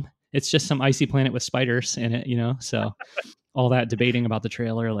Ilum. It's just some icy planet with spiders in it. So all that debating about the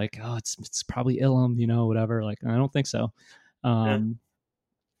trailer, like, oh, it's probably Ilum, whatever. Like, I don't think so. Yeah.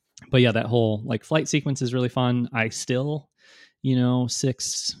 But yeah, that whole like flight sequence is really fun. I still,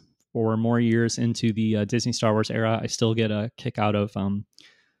 6 or more years into the Disney Star Wars era, I still get a kick out of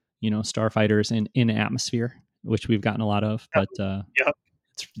starfighters in atmosphere. which we've gotten a lot of, but Yep.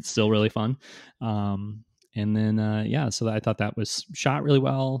 it's still really fun. And then so I thought that was shot really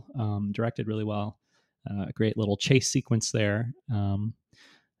well, directed really well. A great little chase sequence there.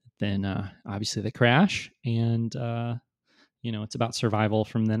 Then obviously they crash, and it's about survival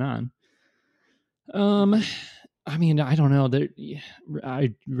from then on. I mean, I don't know.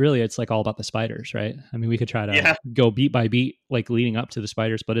 It's like all about the spiders, right? I mean, we could try to Yeah. go beat by beat, like leading up to the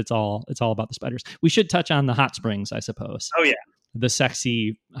spiders, but it's all about the spiders. We should touch on the hot springs, I suppose. Oh yeah. The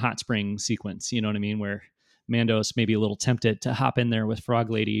sexy hot spring sequence. You know what I mean? Where Mando's maybe a little tempted to hop in there with Frog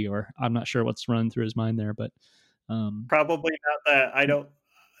Lady, or I'm not sure what's running through his mind there, but Probably not that. I don't.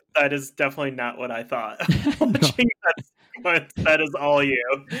 That is definitely not what I thought. no, Watching that sequence, that is all you.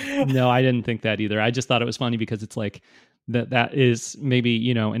 no, I didn't think that either. I just thought it was funny because it's like that is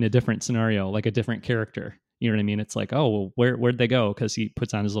maybe, in a different scenario, like a different character. You know what I mean? It's like, oh, well, where'd they go? Because he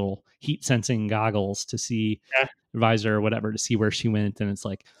puts on his little heat sensing goggles to see Yeah. visor or whatever to see where she went. And it's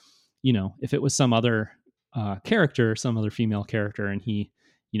like, if it was some other character, some other female character, and he,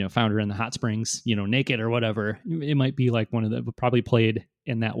 found her in the hot springs, naked or whatever, it might be like one of the probably played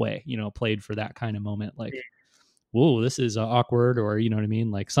in that way, played for that kind of moment, like, whoa, this is awkward, or you know what I mean,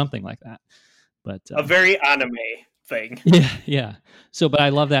 like something like that. But A very anime thing. yeah. So, but I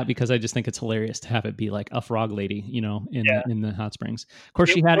love that because I just think it's hilarious to have it be like a frog lady, Yeah. in the hot springs. Of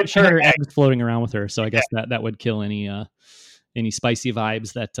course, she With had her her egg. eggs floating around with her, so I guess that would kill any spicy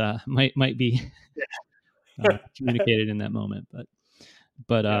vibes that might be communicated in that moment.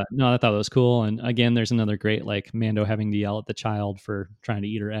 But Yeah. no, I thought that was cool. And again, there's another great like Mando having to yell at the child for trying to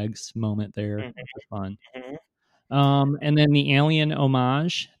eat her eggs moment there, Mhm, which was fun. mhm. And then the alien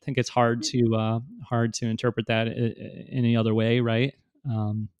homage. I think it's hard to interpret that any other way, right?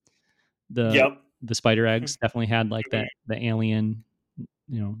 The Yep. the spider eggs definitely had like that the alien,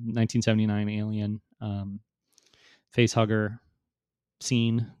 1979 alien face hugger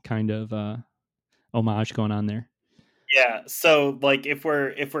scene kind of homage going on there. Yeah. So like if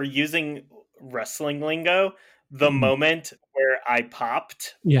we're using wrestling lingo, the Mhm. moment where I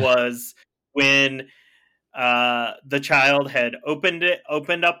popped Yeah. was when the child had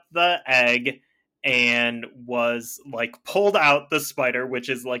opened up the egg and was like pulled out the spider, which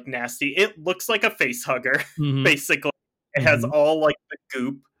is like nasty. It looks like a face hugger Hmm. basically. It has Hmm. all like the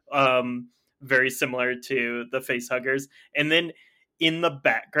goop, very similar to the face huggers. And then in the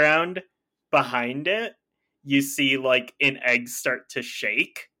background behind it, you see like an egg start to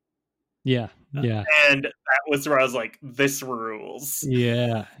shake. Yeah. Yeah. And that was where I was like, this rules.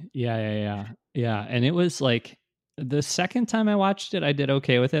 Yeah, yeah. And it was like the second time I watched it, I did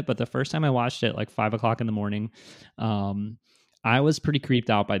okay with it, but the first time I watched it, like 5 o'clock in the morning, um, I was pretty creeped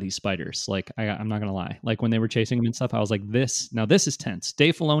out by these spiders. Like I'm not gonna lie. Like when they were chasing him and stuff, I was like, this is tense.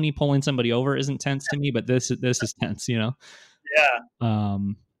 Dave Filoni pulling somebody over isn't tense to me, but this is tense. Yeah.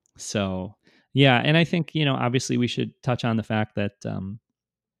 Um, so yeah, and I think obviously we should touch on the fact that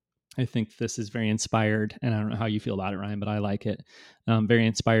I think this is very inspired, and I don't know how you feel about it, Ryan, but I like it. Very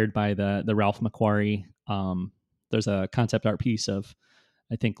inspired by the Ralph McQuarrie. There's a concept art piece of,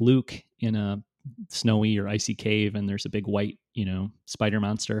 I think, Luke in a snowy or icy cave, and there's a big white, spider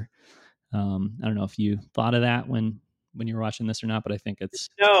monster. I don't know if you thought of that when you were watching this or not, but I think it's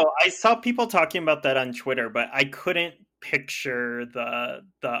No, I saw people talking about that on Twitter, but I couldn't picture the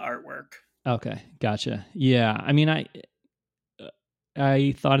artwork. okay. Gotcha. Yeah, I mean,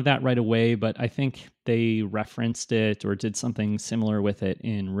 I thought of that right away, but I think they referenced it or did something similar with it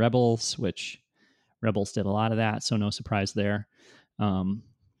in Rebels, which Rebels did a lot of that, so no surprise there.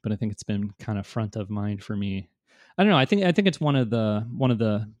 But I think it's been kind of front of mind for me. I don't know. I think it's one of the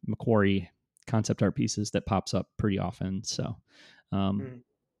McQuarrie concept art pieces that pops up pretty often. So, um, Hmm.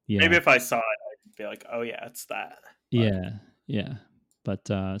 yeah, Maybe if I saw it, I'd be like, "Oh yeah, it's that." But yeah, yeah. But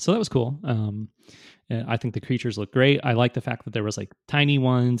so that was cool. I think the creatures look great. I like the fact that there was like tiny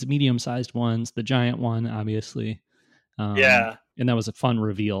ones, medium sized ones, the giant one, obviously. yeah, And that was a fun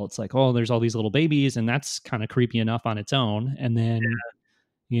reveal. It's like, oh, there's all these little babies, and that's kind of creepy enough on its own. And then,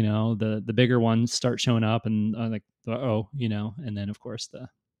 the bigger ones start showing up, and like, oh, and then of course the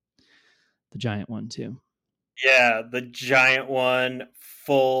giant one too. yeah, the giant one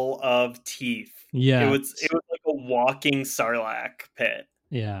full of teeth. It Yeah, was it was like a walking sarlacc pit.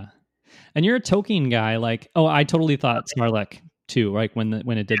 yeah. And you're a Tolkien guy, like, oh, I totally thought Sarlacc too, like when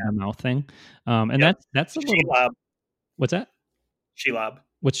it did the mouth thing. And Yep, that's a little. Shelob, What's that? Shelob,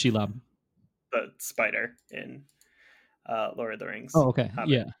 What's Shelob? the spider in Lord of the Rings. Oh, okay, Hobbit.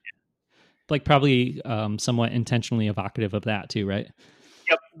 yeah, like probably somewhat intentionally evocative of that too, right?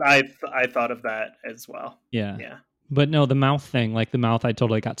 Yep, I thought of that as well. Yeah. Yeah, But no, the mouth thing, like the mouth, I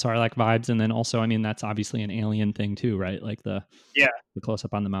totally got Sarlacc vibes, and then also, I mean, that's obviously an alien thing too, right? Like Yeah, the close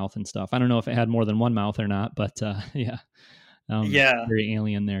up on the mouth and stuff. I don't know if it had more than one mouth or not, but yeah, yeah. very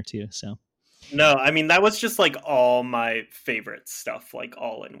alien there too. So No, I mean that was just like all my favorite stuff, like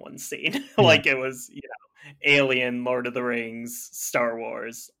all in one scene. yeah, Like it was, Alien, Lord of the Rings, Star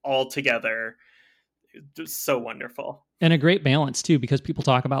Wars, all together. Just so wonderful. and a great balance too, because people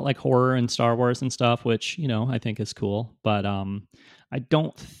talk about like horror and Star Wars and stuff, which I think is cool, but I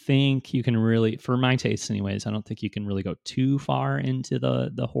don't think you can really, for my tastes anyways, I don't think you can really go too far into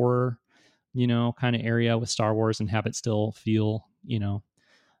the horror kind of area with Star Wars and have it still feel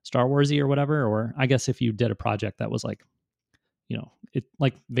Star Warsy or whatever. Or I guess if you did a project that was like it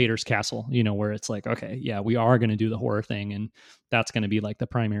like Vader's castle, where it's like, okay, yeah, we are going to do the horror thing, and that's going to be like the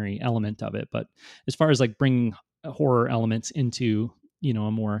primary element of it. But as far as like bringing horror elements into a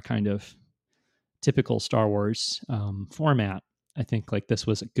more kind of typical Star Wars format, I think like this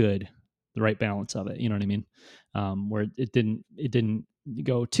was good, the right balance of it. You know what I mean? Where it didn't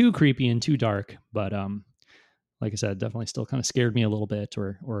go too creepy and too dark, but like I said, definitely still kind of scared me a little bit,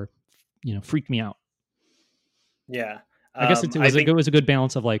 or freaked me out. Yeah. I guess it I was a think good,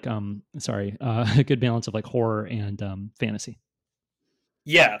 balance of like a good balance of like horror and fantasy.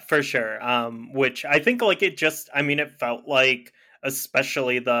 Yeah, for sure. Which I think like it just I mean it felt like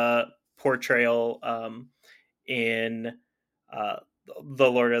especially the portrayal in uh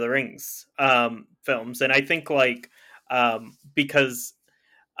the Lord of the Rings films. And I think like because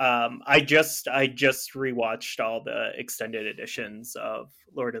I just rewatched all the extended editions of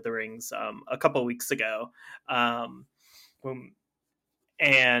Lord of the Rings a couple weeks ago. Um when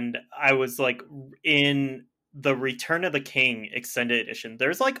and I was like in the Return of the King extended edition.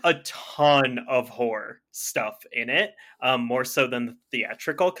 There's like a ton of horror stuff in it, more so than the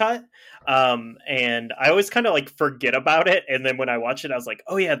theatrical cut. And I always kind of like forget about it, and then when I watch it, I was like,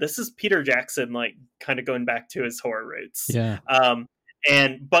 oh yeah, this is Peter Jackson, like kind of going back to his horror roots. Yeah,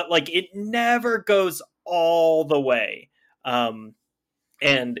 And but like it never goes all the way. Um,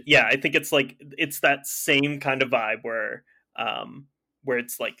 and yeah, I think it's like it's that same kind of vibe um where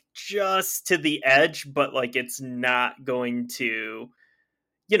it's like just to the edge, but like it's not going to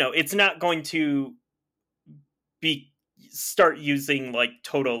it's not going to be start using like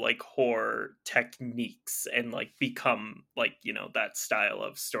total like horror techniques and like become like that style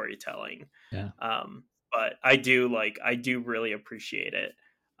of storytelling. yeah, But I do really appreciate it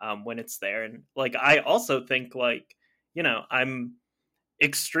when it's there. And like I also think like I'm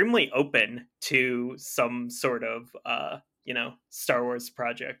extremely open to some sort of Star Wars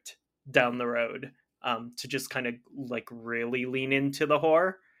project down the road, to just kind of like really lean into the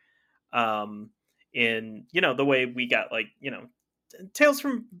horror, um in the way we got like Tales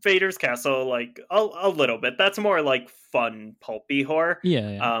from Vader's Castle, like a little bit. That's more like fun pulpy horror. yeah,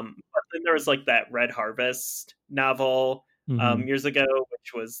 yeah. But then there was like that Red Harvest novel Hmm. years ago,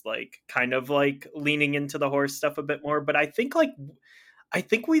 which was like kind of like leaning into the horror stuff a bit more. But I think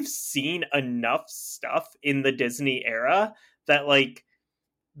we've seen enough stuff in the Disney era that like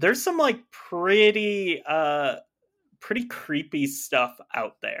there's some like pretty creepy stuff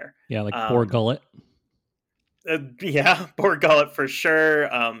out there. Yeah, like Poor Um Gullet. yeah, poor Gullet for sure.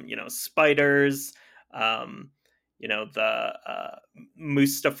 Spiders, um the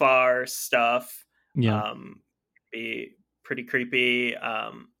Mustafar stuff, Yeah, um be pretty creepy.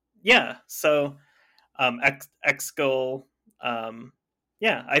 Yeah, so Exgol.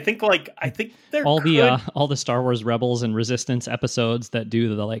 Yeah, I think there could. all the Star Wars Rebels and Resistance episodes that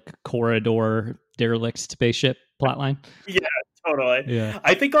do the like corridor derelict spaceship plotline. Yeah, totally. Yeah,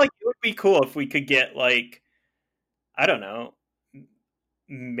 I think like it would be cool if we could get like I don't know,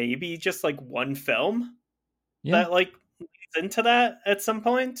 maybe just like one film yeah, that like leads into that at some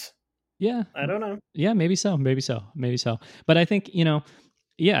point. yeah, I don't know. yeah. Maybe so, maybe so, maybe so. But I think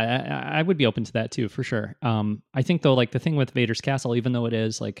yeah, I would be open to that too, for sure. I think though, like the thing with Vader's Castle, even though it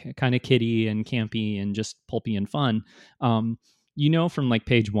is like kind of kiddie and campy and just pulpy and fun, from like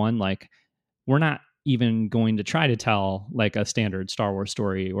page one, like we're not even going to try to tell like a standard Star Wars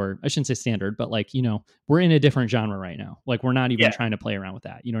story, or I shouldn't say standard, but like, we're in a different genre right now. Like we're not even Yeah, trying to play around with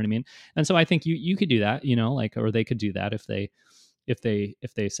that. You know what I mean? And so I think you could do that, like, or they could do that if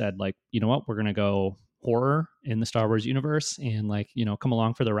they said like, you know what, we're going to go horror in the Star Wars universe and like, come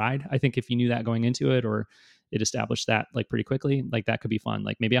along for the ride. I think if you knew that going into it, or it established that like pretty quickly, like that could be fun.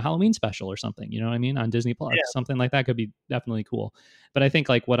 Like maybe a Halloween special or something, you know what I mean? On Disney Plus, yeah, something like that could be definitely cool. But I think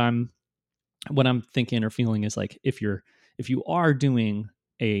like what I'm thinking or feeling is like if you are doing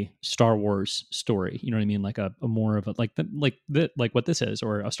a Star Wars story, you know what I mean, like a more of a like what this is,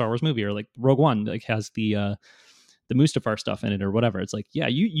 or a Star Wars movie, or like Rogue One like has the Mustafar stuff in it or whatever. It's like, yeah,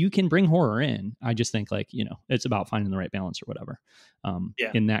 you can bring horror in. I just think like, it's about finding the right balance or whatever,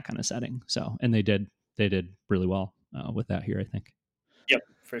 Yeah. in that kind of setting. So, and they did really well with that here, I think. Yep,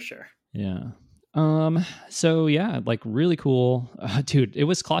 for sure. Yeah. So yeah, like really cool. Dude, it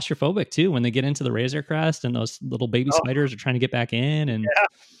was claustrophobic too when they get into the Razor Crest and those little baby Oh, spiders are trying to get back in, and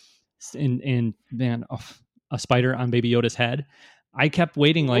yeah. and man, a spider on Baby Yoda's head. I kept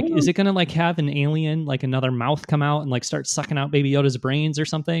waiting, like, is Ooh, it gonna like have an alien, like another mouth come out and like start sucking out Baby Yoda's brains or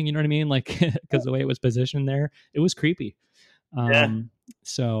something? You know what I mean? Like, because the way it was positioned there, it was creepy. yeah.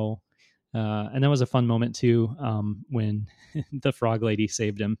 So and that was a fun moment too, when the frog lady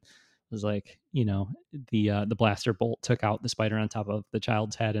saved him. It was like, the blaster bolt took out the spider on top of the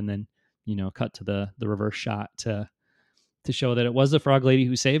child's head, and then cut to the reverse shot to show that it was the frog lady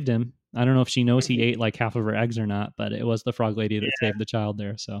who saved him. I don't know if she knows he Mhm. ate like half of her eggs or not, but it was the frog lady that Yeah, saved the child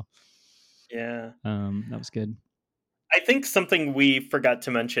there. So yeah. that was good. I think something we forgot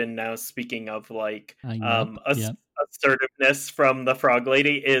to mention now, speaking of like Yep, yep, assertiveness from the frog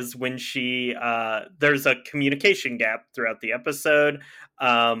lady, is when she there's a communication gap throughout the episode,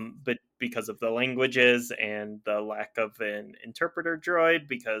 but because of the languages and the lack of an interpreter droid,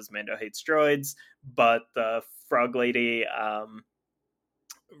 because Mando hates droids, but the frog lady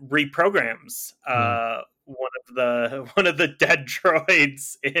reprograms yeah. one of the dead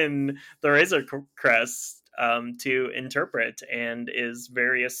droids in the Razor Crest to interpret, and is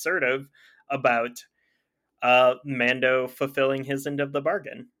very assertive about Mando fulfilling his end of the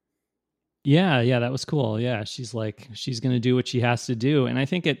bargain. Yeah, that was cool. Yeah, she's like she's going to do what she has to do, and I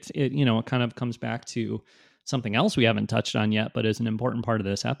think it kind of comes back to something else we haven't touched on yet, but is an important part of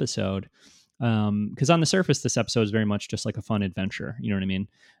this episode. Because on the surface, this episode is very much just like a fun adventure. You know what I mean?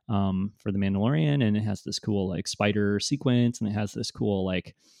 For the Mandalorian, and it has this cool like spider sequence, and it has this cool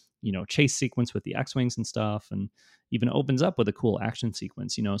like chase sequence with the X-wings and stuff, and even opens up with a cool action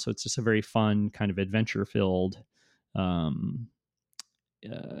sequence. So it's just a very fun kind of adventure filled. Um,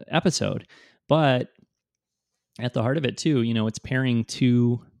 Episode. But at the heart of it, too, it's pairing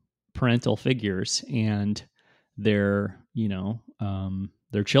two parental figures and their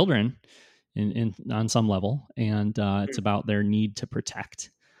children in on some level, and it's about their need to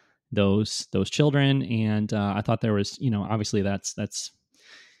protect those children. And I thought there was, obviously that's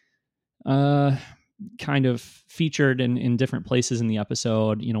uh kind of featured in different places in the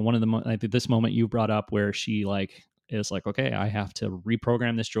episode. One of the like this moment you brought up where she like is like, okay, I have to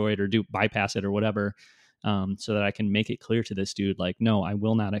reprogram this droid or do bypass it or whatever, so that I can make it clear to this dude, like, no, I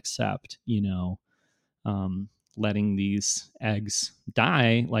will not accept, um, letting these eggs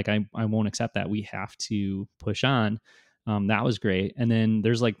die. Like, I won't accept that. We have to push on. That was great. And then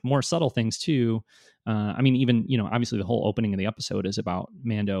there's like more subtle things too. I mean, even, obviously the whole opening of the episode is about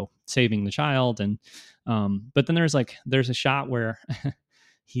Mando saving the child. And, but then there's a shot where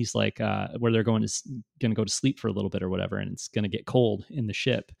he's like, where they're going to go to sleep for a little bit or whatever. And it's going to get cold in the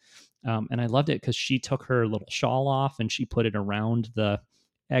ship. And I loved it because she took her little shawl off and she put it around the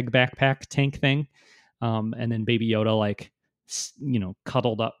egg backpack tank thing. And then Baby Yoda, like,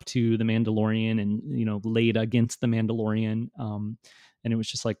 cuddled up to the Mandalorian and, laid against the Mandalorian. And it was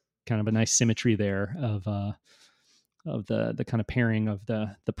just like kind of a nice symmetry there of the kind of pairing of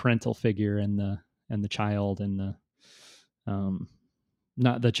the parental figure and the child, and the,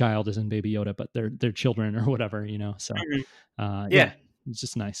 not the child is in Baby Yoda, but their children or whatever, so, Mhm. yeah, Yeah, it's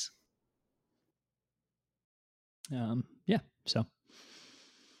just nice. Yeah. So,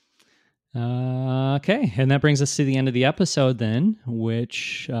 okay, and that brings us to the end of the episode, then,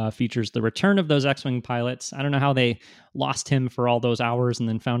 which features the return of those X-wing pilots. I don't know how they lost him for all those hours and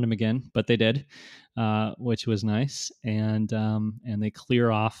then found him again, but they did, which was nice. And they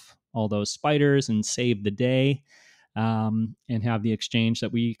clear off all those spiders and save the day, and have the exchange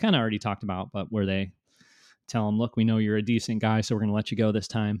that we kind of already talked about, but where they tell him, look, we know you're a decent guy, so we're going to let you go this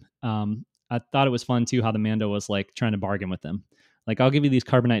time. I thought it was fun too how the Mando was like trying to bargain with them. Like, I'll give you these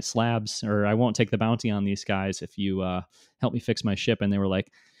carbonite slabs, or I won't take the bounty on these guys if you help me fix my ship. And they were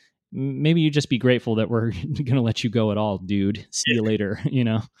like, maybe you just be grateful that we're going to let you go at all, dude. See you later,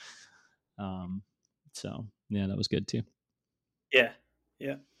 Um, so yeah, that was good too. yeah,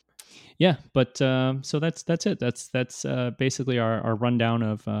 yeah. Yeah, but so that's it. That's basically our rundown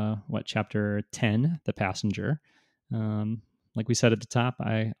of what chapter 10, the passenger. Like we said at the top,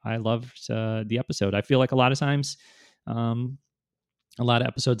 I loved the episode. I feel like a lot of times, um, a lot of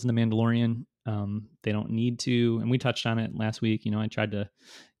episodes in the Mandalorian, they don't need to, and we touched on it last week. I tried to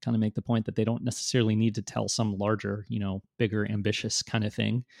kind of make the point that they don't necessarily need to tell some larger, bigger, ambitious kind of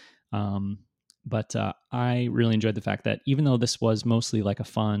thing. But I really enjoyed the fact that even though this was mostly like a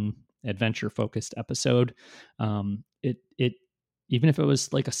fun adventure focused episode. It even if it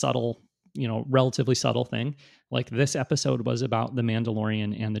was like a subtle, relatively subtle thing, like this episode was about the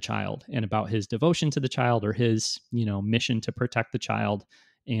Mandalorian and the child, and about his devotion to the child, or his, mission to protect the child.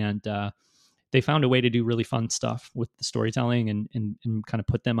 And they found a way to do really fun stuff with the storytelling, and kind of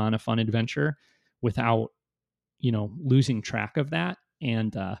put them on a fun adventure without, losing track of that.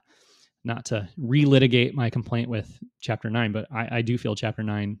 And not to relitigate my complaint with chapter 9, but I do feel chapter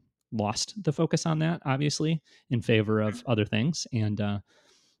 9 lost the focus on that, obviously, in favor of other things. And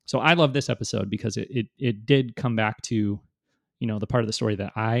so I love this episode because it did come back to, the part of the story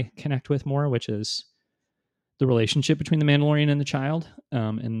that I connect with more, which is the relationship between the Mandalorian and the child.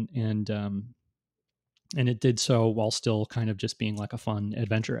 And it did so while still kind of just being like a fun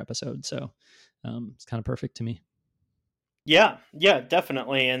adventure episode. So it's kind of perfect to me. Yeah, yeah,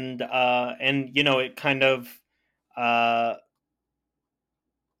 definitely. And it kind of uh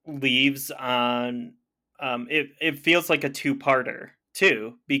leaves on, it feels like a two-parter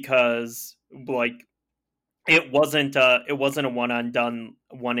too, because like it wasn't a one and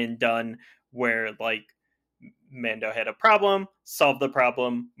done where like Mando had a problem, solved the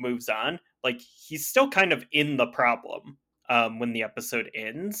problem, moves on. Like he's still kind of in the problem when the episode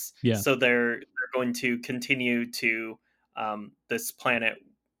ends. Yeah. So they're going to continue to this planet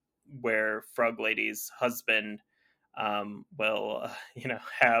where Frog Lady's husband will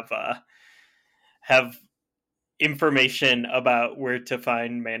have information about where to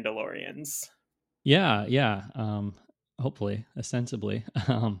find Mandalorians. Yeah. Hopefully, ostensibly,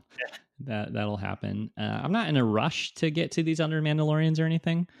 that'll happen. I'm not in a rush to get to these other Mandalorians or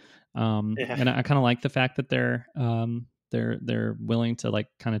anything. Yeah. And I kind of like the fact that they're willing to like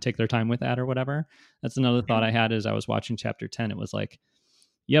kind of take their time with that or whatever. That's another thought I had as I was watching chapter 10. It was like,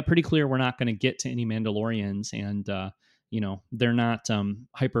 yeah, pretty clear we're not going to get to any Mandalorians, and they're not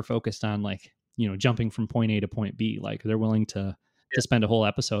hyper focused on like, jumping from point A to point B. Like they're willing to spend a whole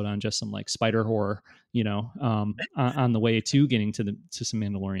episode on just some like spider horror, on the way to getting to some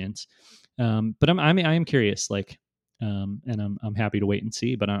Mandalorians. But I am curious, like, and I'm happy to wait and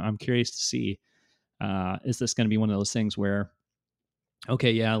see. But I'm curious to see, is this going to be one of those things where,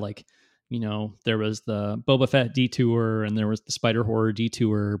 okay, yeah, like, there was the Boba Fett detour and there was the spider horror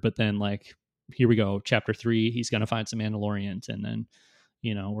detour, but then like, here we go, chapter 3, he's going to find some Mandalorians, and then,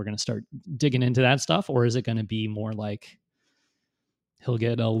 we're going to start digging into that stuff? Or is it going to be more like he'll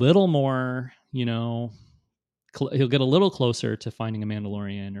get a little more, he'll get a little closer to finding a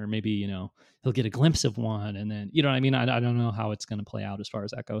Mandalorian, or maybe, he'll get a glimpse of one, and then, what I mean? I don't know how it's going to play out as far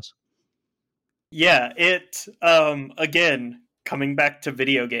as that goes. Yeah, it again, coming back to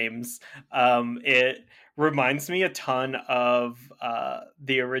video games, it reminds me a ton of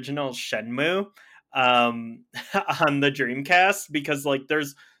the original Shenmue on the Dreamcast, because like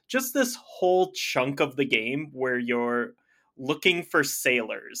there's just this whole chunk of the game where you're looking for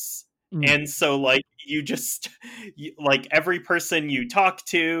sailors. And so like like every person you talk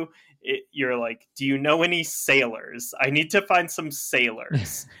to, you're like, do you know any sailors? I need to find some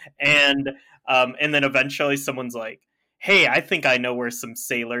sailors. And then eventually someone's like, hey, I think I know where some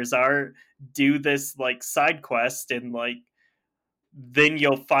sailors are. Do this like side quest, and like then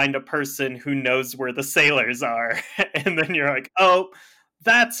you'll find a person who knows where the sailors are. And then you're like, oh,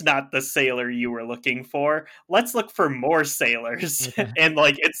 that's not the sailor you were looking for. Let's look for more sailors. Okay. And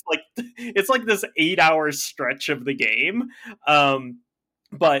like it's like this 8-hour stretch of the game.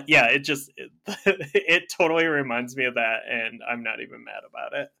 But yeah, it totally reminds me of that, and I'm not even mad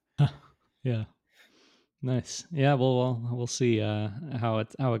about it. Yeah. Nice. Yeah. Well, we'll see how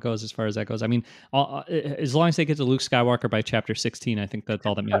it goes as far as that goes. I mean, as long as they get to Luke Skywalker by chapter 16, I think that's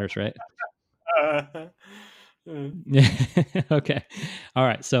all that matters, right? Uh, Yeah. Okay. All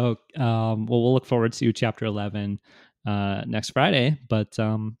right. So, we'll look forward to chapter 11 next Friday. But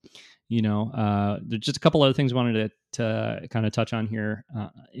there's just a couple other things I wanted to kind of touch on here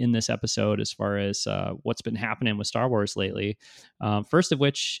in this episode, as far as what's been happening with Star Wars lately. First of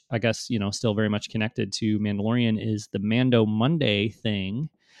which, I guess, still very much connected to Mandalorian, is the Mando Monday thing.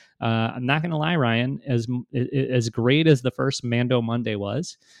 I'm not going to lie, Ryan, as great as the first Mando Monday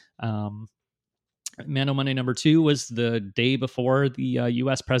was, Mando Monday number 2 was the day before the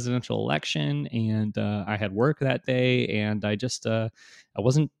U.S. presidential election, and I had work that day, and I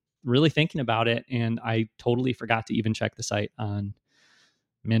wasn't really thinking about it, and I totally forgot to even check the site on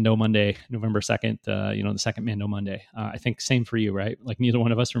Mando Monday, November 2nd, the second Mando Monday. I think same for you, right? Like neither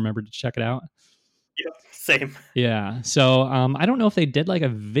one of us remembered to check it out. Yep, same. Yeah. So I don't know if they did like a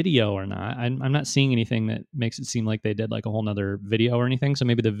video or not. I'm not seeing anything that makes it seem like they did like a whole nother video or anything. So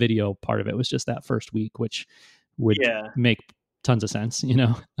maybe the video part of it was just that first week, which would Yeah. make tons of sense, you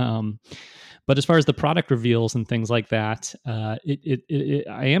know. But as far as the product reveals and things like that, I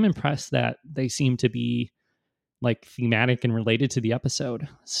am impressed that they seem to be like thematic and related to the episode.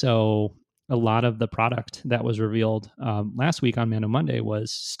 So a lot of the product that was revealed last week on Mando Monday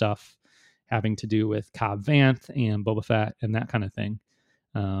was stuff having to do with Cobb Vanth and Boba Fett and that kind of thing.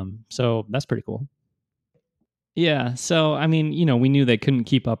 So that's pretty cool. Yeah. So, I mean, you know, we knew they couldn't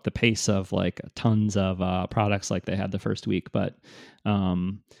keep up the pace of like tons of products like they had the first week, but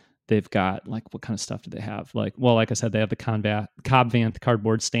they've got like, what kind of stuff do they have? Like, well, like I said, they have the Cobb Vanth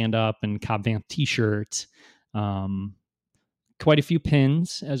cardboard stand up and Cobb Vanth t shirt. Quite a few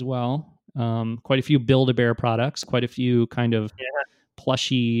pins as well. Quite a few Build-A-Bear products, quite a few kind of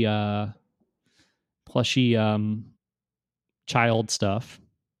plushy child stuff.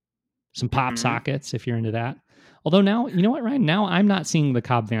 Some pop sockets if you're into that. Although now, you know what, Ryan? Now I'm not seeing the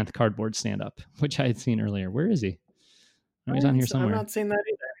Cobb Vanth cardboard stand up, which I had seen earlier. Where is he? Oh, he's on here somewhere. I'm not seeing that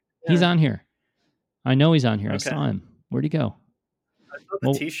either. Yeah. He's on here. I know he's on here. Okay. I saw him. Where'd he go? I saw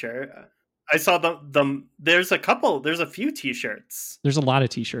the t-shirt. I saw there's a few t-shirts. There's a lot of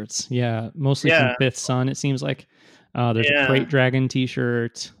t-shirts. Yeah. Mostly from Fifth Son, it seems like. There's a Crate Dragon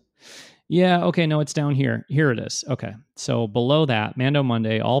t-shirt. Yeah, okay, no, it's down here. Here it is. Okay. So below that, Mando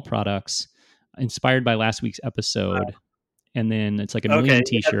Monday, all products inspired by last week's episode. Wow. And then it's like a million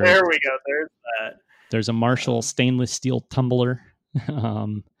t-shirts. Yeah, there we go. There's that. There's a Marshall stainless steel tumbler.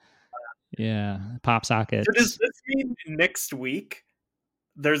 Yeah, pop sockets. So does this mean next week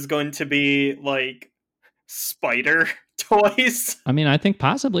there's going to be like spider toys? I mean, I think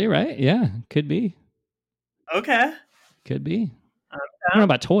possibly, right? Yeah, could be. Okay. Could be. I don't know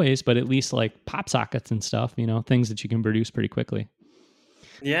about toys, but at least like pop sockets and stuff, you know, things that you can produce pretty quickly.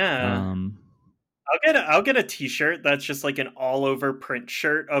 Yeah. I'll get a t-shirt that's just like an all over print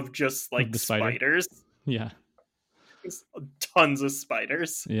shirt of just like spiders. Yeah. Just tons of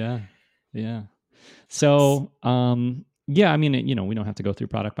spiders. Yeah. Yeah. So, yeah, I mean, you know, we don't have to go through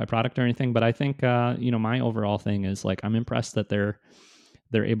product by product or anything, but I think, you know, my overall thing is like, I'm impressed that they're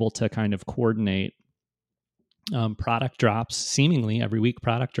able to kind of coordinate product drops, seemingly every week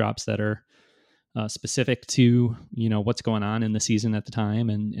product drops that are specific to, you know, what's going on in the season at the time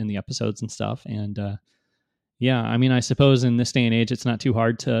and in the episodes and stuff. And yeah, I mean, I suppose in this day and age, it's not too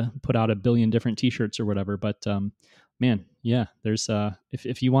hard to put out a billion different t-shirts or whatever, but man, yeah, there's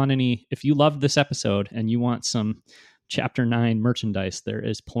if you want if you loved this episode and you want some Chapter 9 merchandise, there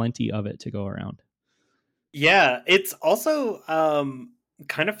is plenty of it to go around. Yeah, it's also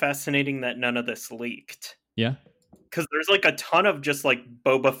kind of fascinating that none of this leaked. Yeah. Because there's like a ton of just like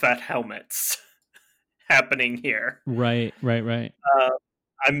Boba Fett helmets happening here. Right.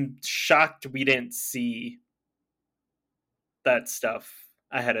 I'm shocked we didn't see that stuff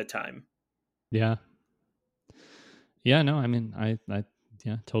ahead of time. Yeah. Yeah, no, I mean, I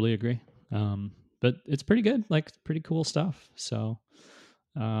yeah, totally agree. But it's pretty good, like pretty cool stuff. So,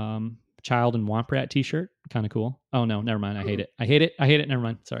 Child and Womp Rat t-shirt, kind of cool. Oh no, never mind. I hate it. Never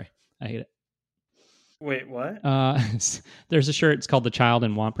mind. Sorry. I hate it. Wait, what? There's a shirt. It's called the Child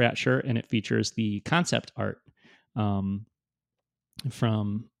and Womp Rat shirt, and it features the concept art from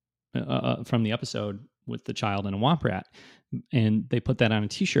the episode with the child and a Womp Rat. And they put that on a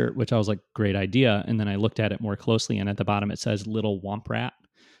t-shirt, which I was like, great idea. And then I looked at it more closely, and at the bottom it says Little Womp Rat,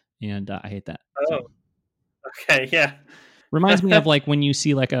 and I hate that. Oh, so. Okay, yeah. Reminds me of like when you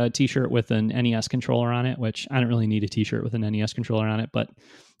see like a t-shirt with an NES controller on it, which I don't really need a t-shirt with an NES controller on it, but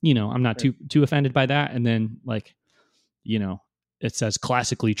you know, I'm not too offended by that. And then like, you know, it says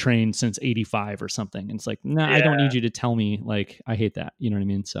classically trained since 85 or something. And it's like, nah, I don't need you to tell me, like, I hate that. You know what I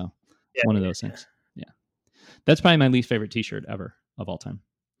mean? So one of those things. Yeah. That's probably my least favorite t-shirt ever of all time.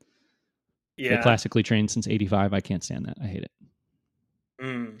 Yeah. The classically trained since 85. I can't stand that. I hate it.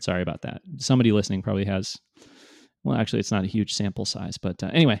 Sorry about that. Somebody listening probably has, well, actually it's not a huge sample size, but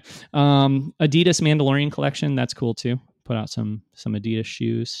anyway, Adidas Mandalorian collection. That's cool too. Put out some Adidas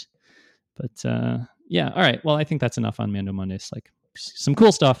shoes, but yeah. All right. Well, I think that's enough on Mando Mondays. Like some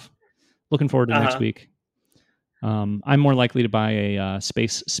cool stuff. Looking forward to next week. I'm more likely to buy a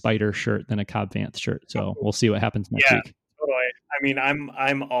Space Spider shirt than a Cobb Vanth shirt. So we'll see what happens next week. Totally. I mean,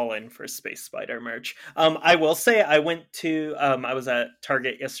 I'm all in for Space Spider merch. I will say I went to I was at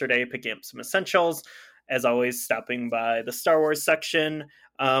Target yesterday picking up some essentials. As always, stopping by the Star Wars section,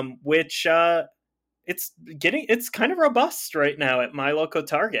 which it's kind of robust right now at my local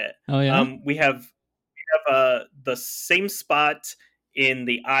Target. Oh yeah. We have the same spot in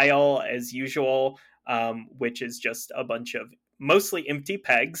the aisle as usual, which is just a bunch of mostly empty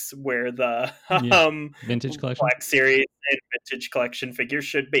pegs where the vintage collection Black Series and vintage collection figures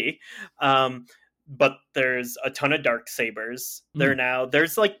should be. but there's a ton of dark sabers. Mm.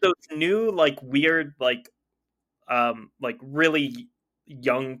 There's like those new like weird like really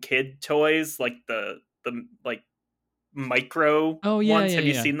young kid toys, like the like micro Oh yeah, ones. yeah, Have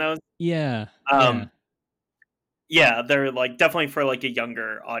you yeah, seen those? yeah, yeah. Um, yeah, they're like definitely for like a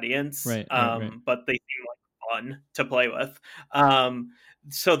younger audience. Right, right, right. But they seem like fun to play with.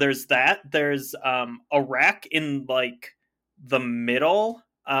 So there's that. There's a rack in like the middle,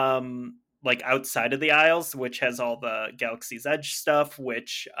 like outside of the aisles, which has all the Galaxy's Edge stuff,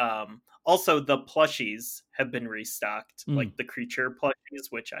 which also the plushies have been restocked, Mm. like the creature plushies,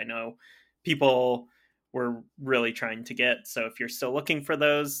 which I know people were really trying to get. So if you're still looking for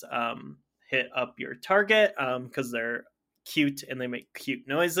those, hit up your Target because they're cute and they make cute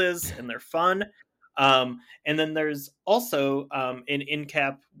noises and they're fun. And then there's also an in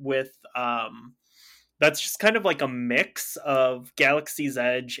cap with that's just kind of like a mix of Galaxy's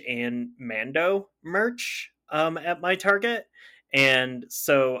Edge and Mando merch at my Target. And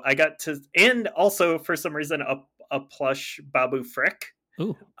so I got to, and also for some reason, a plush Babu Frick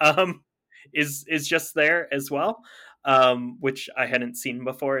Ooh. um, is just there as well, which I hadn't seen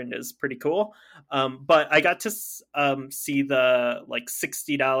before and is pretty cool. But I got to see the like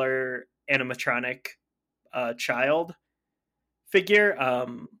 $60 animatronic child figure,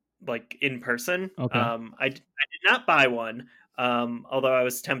 like in person. Okay. I did not buy one, although I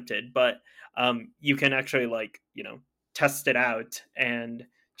was tempted. But you can actually like test it out and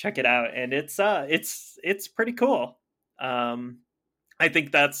check it out, and it's pretty cool. Um, I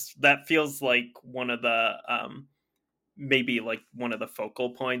think that feels like one of the maybe like one of the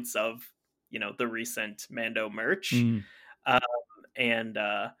focal points of the recent Mando merch, Mm. um, and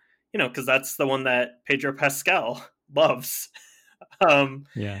because that's the one that Pedro Pascal loves,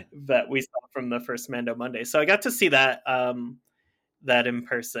 Yeah. that we saw from the first Mando Monday. So I got to see that that in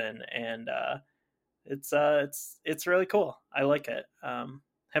person, and it's really cool. I like it.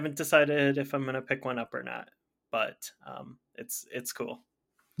 Haven't decided if I'm gonna pick one up or not, but it's cool.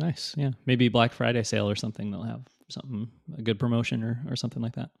 Nice. Yeah. Maybe Black Friday sale or something. They'll have something, a good promotion or something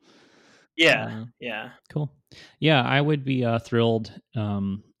like that. Yeah, Uh, yeah. cool. Yeah, I would be thrilled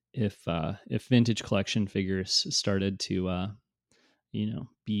if vintage collection figures started to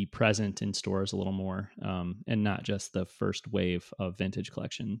be present in stores a little more, and not just the first wave of vintage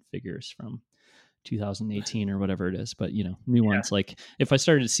collection figures from 2018 or whatever it is, but new Yeah. ones. Like if I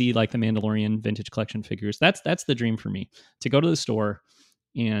started to see like the Mandalorian vintage collection figures, that's the dream for me, to go to the store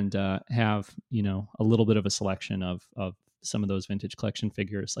and have a little bit of a selection of some of those vintage collection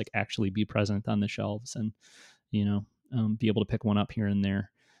figures, like actually be present on the shelves, and be able to pick one up here and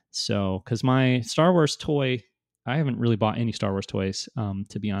there. So because my Star Wars toy, I haven't really bought any Star Wars toys,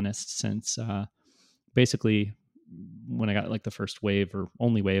 to be honest, since basically when I got like the first wave, or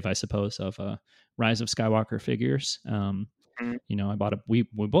only wave, I suppose, of Rise of Skywalker figures. Mhm. I bought we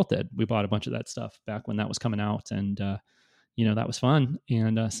both did. We bought a bunch of that stuff back when that was coming out, and that was fun.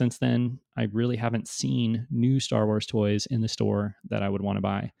 And since then, I really haven't seen new Star Wars toys in the store that I would want to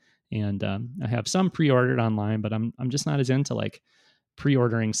buy. And I have some pre-ordered online, but I'm just not as into like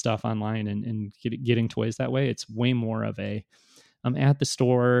pre-ordering stuff online and getting toys that way. It's way more of a, I'm at the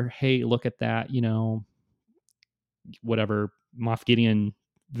store, hey, look at that, whatever Moff Gideon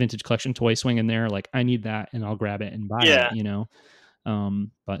vintage collection toy swing in there. Like I need that, and I'll grab it and buy it. Yeah.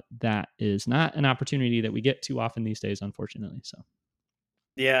 But that is not an opportunity that we get too often these days, unfortunately. So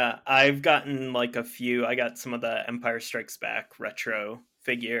Yeah, I've gotten like a few. I got some of the Empire Strikes Back retro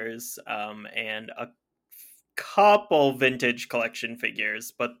figures, and a couple vintage collection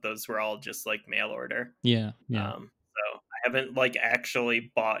figures, but those were all just like mail order. yeah, yeah, So I haven't like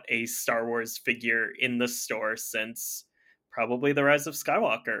actually bought a Star Wars figure in the store since probably the Rise of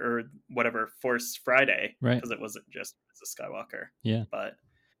Skywalker or whatever Force Friday, right, because it wasn't just Rise of Skywalker. yeah, But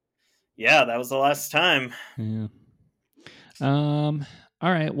yeah, that was the last time. yeah. Um.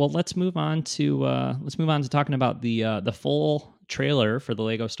 All right. Well, let's move on to talking about the full trailer for the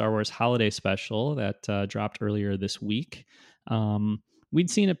Lego Star Wars Holiday Special that dropped earlier this week. We'd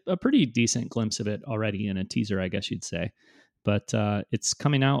seen a pretty decent glimpse of it already in a teaser, I guess you'd say, but it's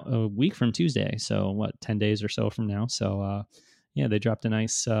coming out a week from Tuesday, so what, 10 days or so from now. So yeah, they dropped a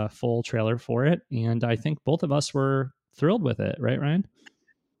nice full trailer for it, and I think both of us were thrilled with it, right, Ryan?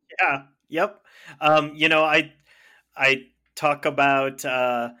 Yeah. Yep. I talk about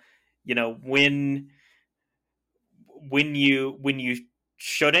when you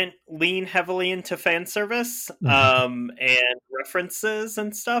shouldn't lean heavily into fan service and references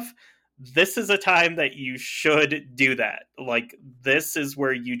and stuff. This is a time that you should do that. Like this is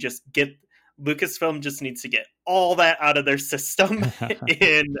where you just get Lucasfilm just needs to get all that out of their system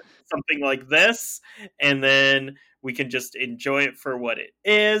in something like this, and then we can just enjoy it for what it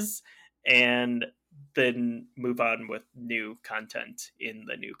is, and then move on with new content in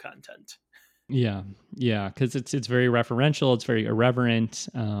the new content. Yeah, yeah, because it's very referential. It's very irreverent.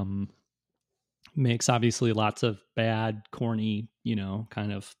 Makes obviously lots of bad, corny,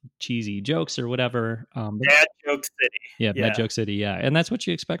 kind of cheesy jokes or whatever. Bad Joke City. Yeah, Bad Yeah. Joke City. Yeah, and that's what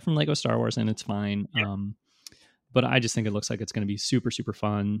you expect from Lego Star Wars, and it's fine. But I just think it looks like it's going to be super, super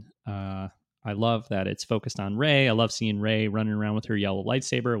fun. I love that it's focused on Rey. I love seeing Rey running around with her yellow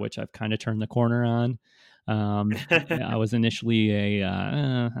lightsaber, which I've kind of turned the corner on. I was initially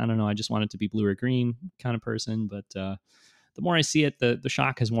I don't know, I just wanted to be blue or green kind of person, but the more I see it, the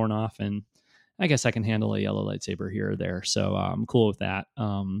shock has worn off, and I guess I can handle a yellow lightsaber here or there. So I'm cool with that.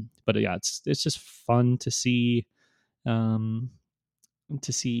 But yeah, it's just fun um,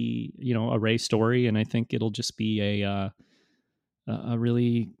 to see a Rey story, and I think it'll just be a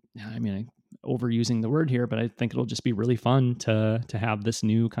really, I mean, overusing the word here, but I think it'll just be really fun to have this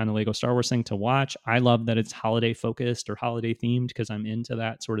new kind of Lego Star Wars thing to watch. I love that it's holiday focused or holiday themed because I'm into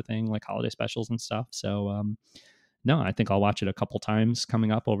that sort of thing, like holiday specials and stuff. So no, I think I'll watch it a couple times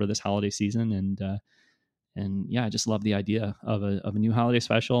coming up over this holiday season, and yeah, I just love the idea of a new holiday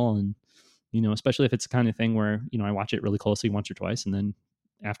special, and especially if it's the kind of thing where I watch it really closely once or twice, and then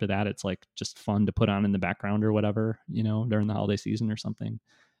after that it's like just fun to put on in the background or whatever, during the holiday season or something.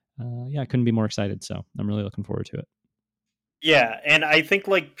 Yeah, I couldn't be more excited, so I'm really looking forward to it. Yeah, and I think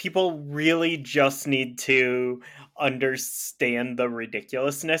like people really just need to understand the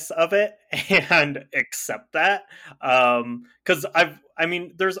ridiculousness of it and accept that. Cuz I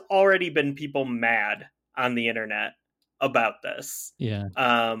mean there's already been people mad on the internet about this. Yeah,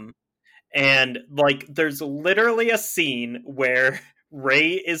 Um and like there's literally a scene where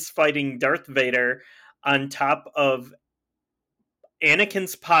Rey is fighting Darth Vader on top of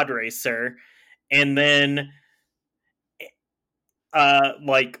Anakin's pod racer, and then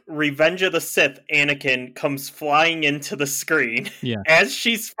like Revenge of the Sith Anakin comes flying into the screen yeah, as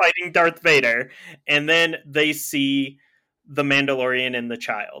she's fighting Darth Vader, and then they see the Mandalorian and the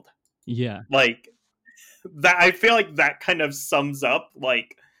child. yeah, Like that, I feel like that kind of sums up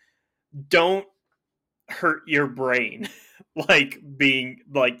like don't hurt your brain like being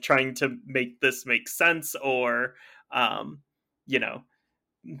like trying to make this make sense, or um you know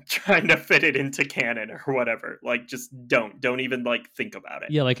trying to fit it into canon or whatever. Like just don't even like think about it.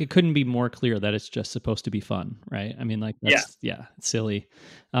 yeah. Like it couldn't be more clear that it's just supposed to be fun, right? I mean, like Yeah. that's, yeah, it's silly.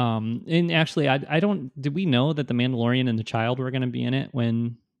 And actually, I don't. Did we know that the Mandalorian and the child were going to be in it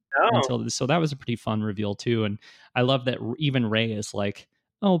when No. until so that was a pretty fun reveal too, and I love that even Rey is like,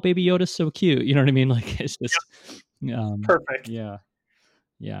 oh, baby Yoda's so cute, you know what I mean? Like it's just Perfect. yeah,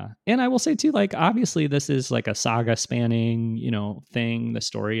 yeah. And I will say too, like obviously this is like a saga spanning thing, the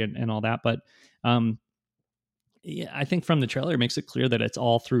story and all that, but um yeah, I think from the trailer it makes it clear that it's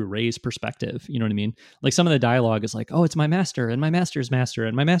all through Rey's perspective. You know what I mean? Like some of the dialogue is like, "Oh, it's my master and my master's master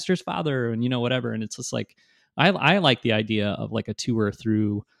and my master's father," and whatever. And it's just like, I like the idea of like a tour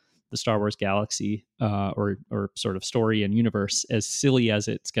through the Star Wars galaxy, or sort of story and universe, as silly as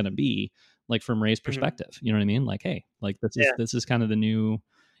it's going to be, like from Rey's Mhm. perspective. You know what I mean? Like, hey, like this is Yeah. this is kind of the new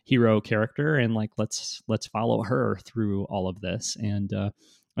hero character, and like let's follow her through all of this. And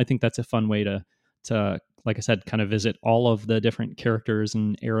I think that's a fun way to like I said, kind of visit all of the different characters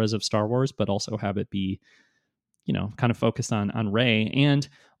and eras of Star Wars, but also have it be, kind of focused on Rey and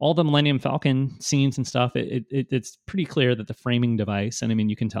all the Millennium Falcon scenes and stuff. It's pretty clear that the framing device, and I mean,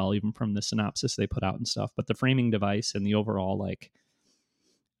 you can tell even from the synopsis they put out and stuff, but the framing device and the overall, like,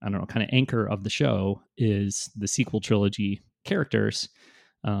 I don't know, kind of anchor of the show is the sequel trilogy characters,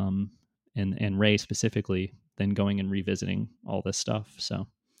 and Rey specifically, then going and revisiting all this stuff. So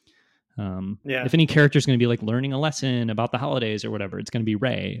Yeah. if any character is going to be like learning a lesson about the holidays or whatever, it's going to be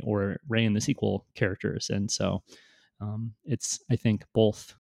Rey or Rey and the sequel characters. And so it's, I think,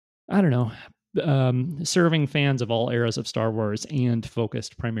 both, I don't know, serving fans of all eras of Star Wars and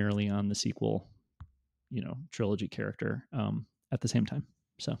focused primarily on the sequel, trilogy character at the same time.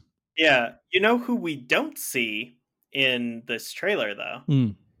 So, Yeah. You know who we don't see in this trailer though?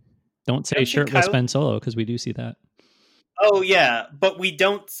 mm, don't We say don't see shirtless Kyle. Ben Solo because we do see that. Oh yeah, but we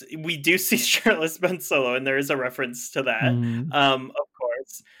do see shirtless Ben Solo, and there is a reference to that. Mm, Of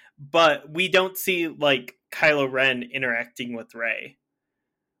course. But we don't see like Kylo Ren interacting with Rey,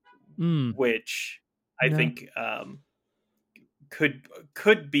 mm, which I yeah. think could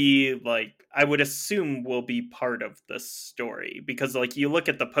could be like I would assume will be part of the story, because like you look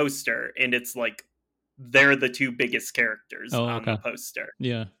at the poster and it's like they're the two biggest characters Oh, on the okay. poster.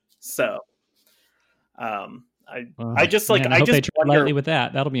 Yeah. So, I just like Man, I I hope they just tread wonder. lightly with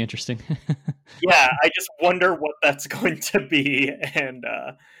that. That'll be interesting. Yeah, I just wonder what that's going to be, and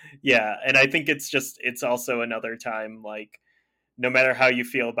yeah, and I think it's also another time like no matter how you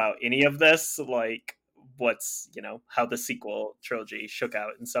feel about any of this, like what's how the sequel trilogy shook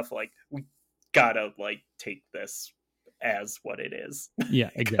out and stuff, like we gotta like take this as what it is Yeah,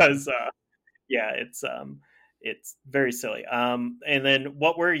 exactly. because yeah, it's very silly. And then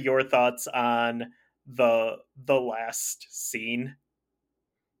what were your thoughts on the last scene,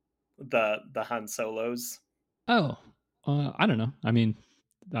 the Han Solos? Oh, I don't know. I mean,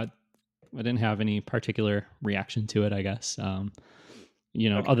 I didn't have any particular reaction to it, I guess.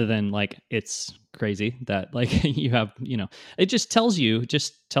 Okay. Other than like it's crazy that like you have, it just tells you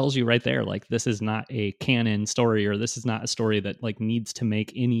right there, like this is not a canon story, or this is not a story that like needs to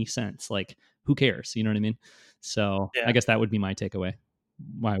make any sense. Like, who cares? You know what I mean? So I Yeah. guess that would be my takeaway.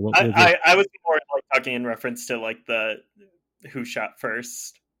 Why? What I, was your? I, I was more like talking in reference to like the who shot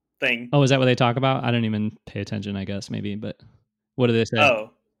first thing. Oh, is that what they talk about? I don't even pay attention. I guess maybe, but what do they say?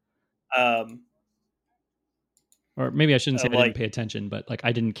 Oh, um, Or maybe I shouldn't say I didn't like pay attention, but like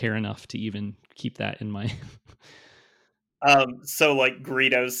I didn't care enough to even keep that in my. so like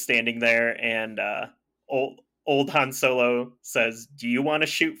Greedo's standing there, and old Han Solo says, "Do you want to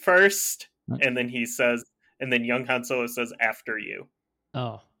shoot first?" And then he says, and then young Han Solo says, "After you."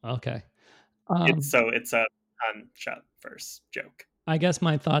 Oh, okay. It's a Han shot first joke. I guess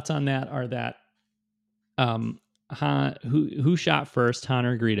my thoughts on that are that who shot first, Han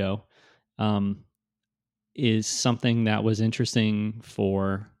or Greedo, um, is something that was interesting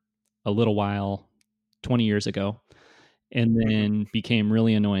for a little while, 20 years ago, and Hmm. then became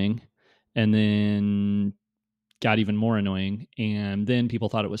really annoying, and then got even more annoying, and then people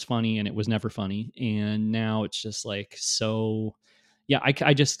thought it was funny, and it was never funny, and now it's just like so. Yeah,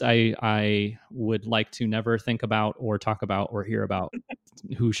 I would like to never think about or talk about or hear about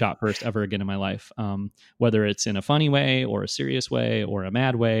who shot first ever again in my life, whether it's in a funny way or a serious way or a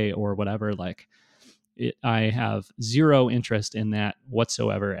mad way or whatever. Like I have zero interest in that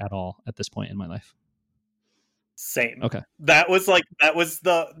whatsoever at all at this point in my life. Same. Okay. That was the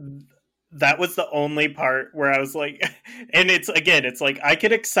only part where I was like, and it's like I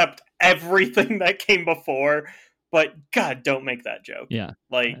could accept everything that came before, but God, don't make that joke. Yeah.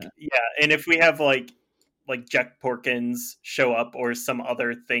 Like, yeah, and if we have like Jack Porkins show up or some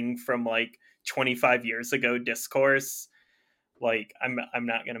other thing from like 25 years ago discourse, like I'm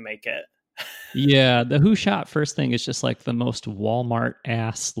not gonna make it. Yeah, the who shot first thing is just like the most Walmart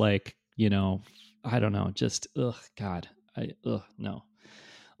ass, like, I don't know, just ugh, God. No.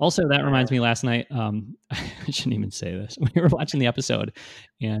 Also, that Yeah, reminds me last night, I shouldn't even say this. We were watching the episode,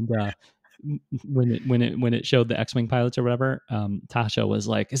 and when it showed the X-Wing pilots or whatever, Tasha was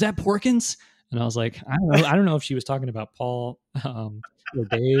like, "Is that Porkins?" And I was like, "I don't know. I don't know if she was talking about Paul or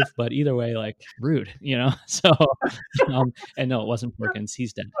Dave, but either way, like rude." So, and no, it wasn't Porkins.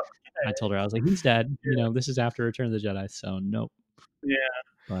 He's dead. I told her, I was like, "He's dead." This is after Return of the Jedi, so nope. yeah,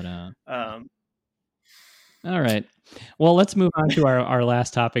 But yeah. all right. Well, let's move on to our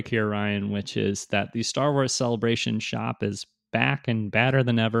last topic here, Ryan, which is that the Star Wars Celebration shop is back and badder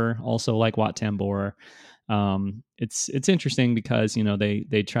than ever. Also, like Wat Tambor, it's interesting because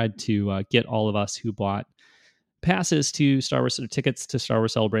they tried to get all of us who bought passes to Star Wars, or tickets to Star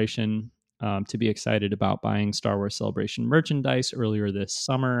Wars Celebration, to be excited about buying Star Wars Celebration merchandise earlier this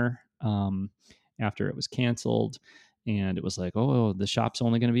summer, after it was canceled. And it was like, oh, the shop's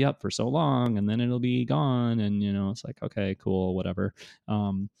only going to be up for so long, and then it'll be gone. And it's like, okay, cool, whatever.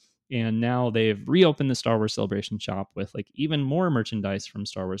 And now they've reopened the Star Wars Celebration shop with like even more merchandise from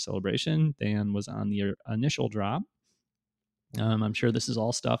Star Wars Celebration than was on the initial drop. I'm sure this is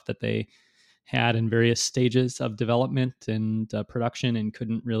all stuff that they had in various stages of development and production and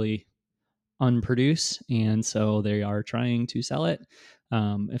couldn't really unproduce, and so they are trying to sell it.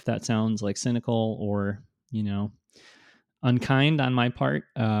 If that sounds like cynical or unkind on my part,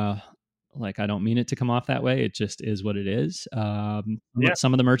 like I don't mean it to come off that way. It just is what it is. Yeah.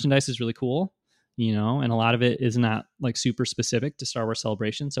 Some of the merchandise is really cool, and a lot of it is not like super specific to Star Wars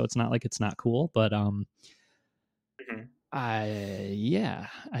Celebration, so it's not like it's not cool, but Mhm. I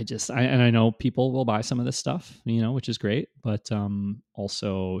know people will buy some of this stuff, which is great, but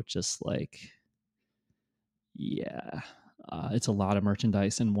also just like, yeah, it's a lot of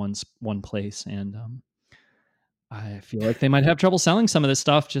merchandise in one place, and I feel like they might have trouble selling some of this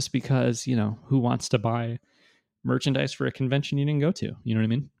stuff just because who wants to buy merchandise for a convention you didn't go to? You know what I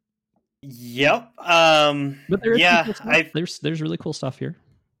mean? Yep. But there is some Yeah, cool stuff. There's really cool stuff here.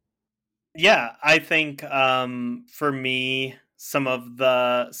 yeah, I think for me some of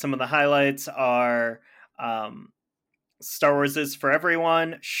the highlights are um, Star Wars is for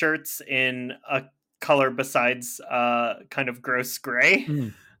everyone shirts in a color besides kind of gross gray,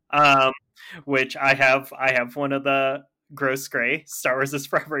 Mm. um, which I have one of the gross gray Star Wars is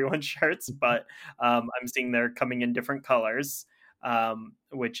for everyone shirts, but I'm seeing they're coming in different colors,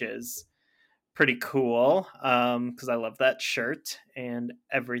 which is pretty cool because I love that shirt and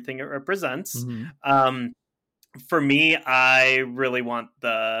everything it represents. Mm-hmm. For me, I really want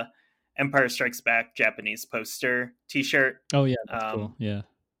the Empire Strikes Back Japanese poster T-shirt. Oh yeah, that's cool. Um, Yeah.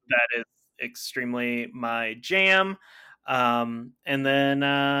 that is extremely my jam. And then,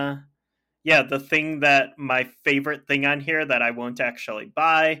 yeah, the thing that my favorite thing on here that I won't actually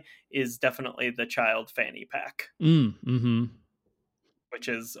buy is definitely the child fanny pack, Mm-hmm. which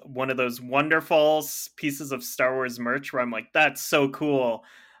is one of those wonderful pieces of Star Wars merch where I'm like, that's so cool.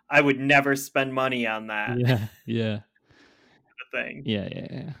 I would never spend money on that Yeah. Yeah. thing. Yeah. Yeah.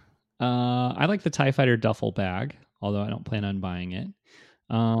 Yeah. I like the TIE Fighter duffel bag, although I don't plan on buying it.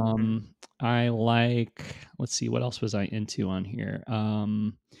 Hmm. I like, let's see, what else was I into on here?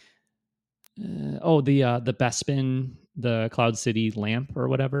 The Bespin, the Cloud City lamp or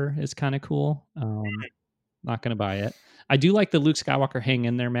whatever is kind of cool. Not gonna buy it. I do like the Luke Skywalker hang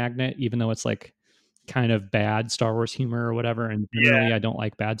in there magnet, even though it's like kind of bad Star Wars humor or whatever. And Yeah. generally, I don't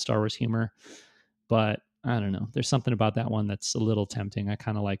like bad Star Wars humor, but I don't know. There's something about that one that's a little tempting. I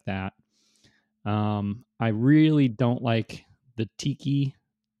kind of like that. I really don't like the tiki.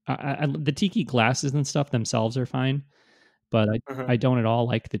 The tiki glasses and stuff themselves are fine, but Uh-huh. I don't at all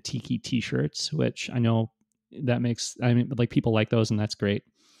like the tiki t-shirts, which I know that makes, I mean, like people like those and that's great.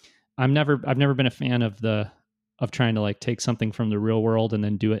 I've never been a fan of trying to like take something from the real world and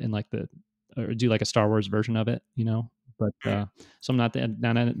then do it in like or do like a Star Wars version of it, you know. But so I'm not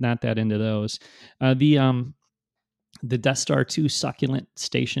that into those. The Death Star 2 succulent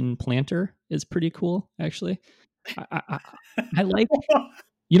station planter is pretty cool actually. I like,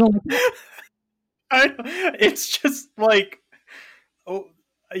 you don't like that? It's just like, oh,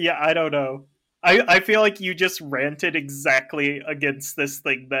 yeah, I don't know. I feel like you just ranted exactly against this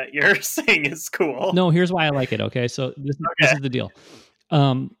thing that you're saying is cool. No, here's why I like it. Okay, so this Okay. is the deal.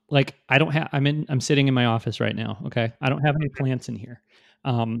 Like I don't have. I'm sitting in my office right now. Okay, I don't have any plants in here.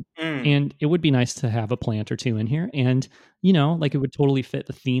 Um, Mm, and it would be nice to have a plant or two in here, and you know, like it would totally fit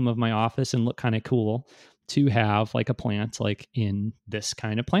the theme of my office and look kind of cool to have like a plant like in this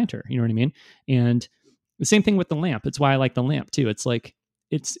kind of planter. You know what I mean? And the same thing with the lamp. It's why I like the lamp too. It's like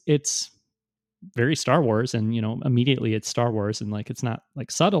it's very Star Wars, and you know immediately it's Star Wars, and like it's not like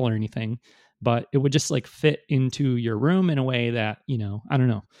subtle or anything, but it would just like fit into your room in a way that, you know, I don't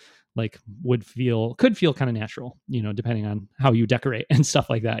know, like could feel kind of natural, you know, depending on how you decorate and stuff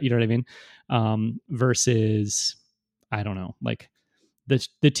like that, you know what I mean? Versus, I don't know, like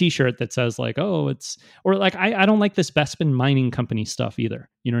the t-shirt that says like, oh, it's, or like I don't like this Bespin Mining Company stuff either,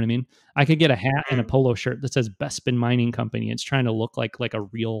 you know what I mean? I could get a hat and a mm, polo shirt that says Bespin Mining Company. It's trying to look like a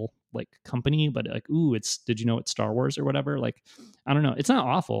real like company, but like, ooh, it's, did you know it's Star Wars or whatever? Like, I don't know, it's not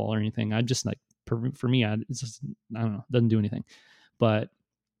awful or anything. I just like, for me, it's just, I don't know, doesn't do anything. But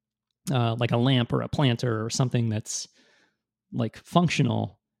like a lamp or a planter or something that's like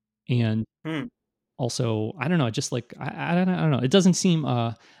functional and mm. also, I don't know, just like I don't know, it doesn't seem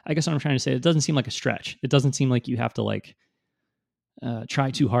I guess what I'm trying to say, it doesn't seem like a stretch. It doesn't seem like you have to like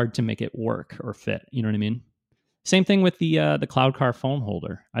try too hard to make it work or fit, you know what I mean? Same thing with the cloud car phone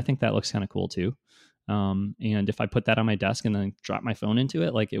holder. I think that looks kind of cool too. And if I put that on my desk and then drop my phone into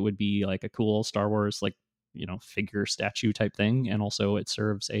it, like it would be like a cool Star Wars like, you know, figure statue type thing, and also it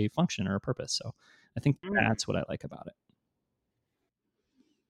serves a function or a purpose. So I think Mm. that's what I like about it.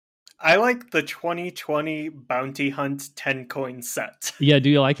 I like the 2020 Bounty Hunt 10 coin set. Yeah, do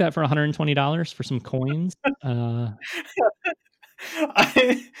you like that for $120 for some coins?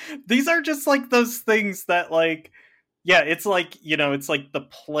 I, these are just like those things that like, yeah, it's like, it's like the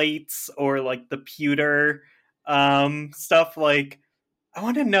plates or like the pewter stuff. Like, I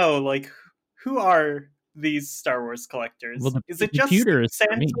want to know, like, who are these Star Wars Well, collectors? Is it the just pewter is for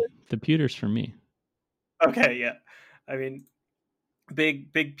Santa? me. The pewter's for me. Okay, yeah. I mean,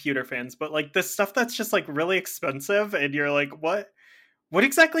 big pewter fans, but like this stuff that's just like really expensive and you're like, what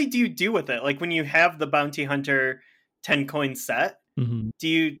exactly do you do with it? Like when you have the Bounty Hunter 10 coin set, Mhm. do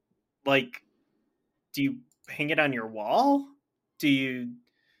you like do you hang it on your wall? Do you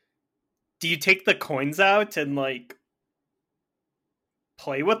do you take the coins out and like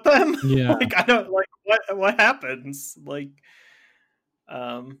play with them? Yeah. Like I don't like what happens? Like You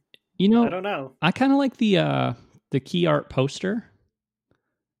I know, don't know. I kinda like the key art poster.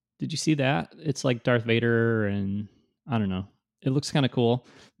 Did you see that? It's like Darth Vader and I don't know. It looks kind of cool,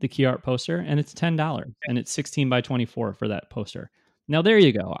 the key art poster, and it's $10, and it's 16 by 24 for that poster. Now there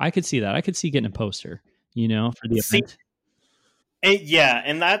you go. I could see that. I could see getting a poster, for the See, event. yeah,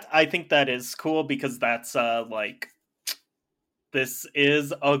 and that I think that is cool because that's like this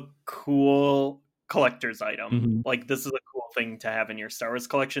is a cool collector's item. Mm-hmm. Like this is a cool thing to have in your Star Wars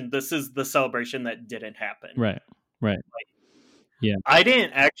collection. This is the celebration that didn't happen. Right. Like, yeah. I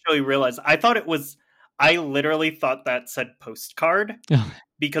didn't actually realize. I thought it was. I literally thought that said postcard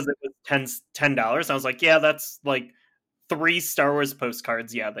because it was $10. I was like, yeah, that's like 3 Star Wars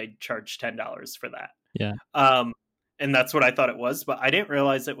postcards. Yeah, they charge $10 for that. Yeah. And that's what I thought it was, but I didn't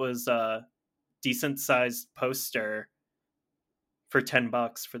realize it was a decent sized poster for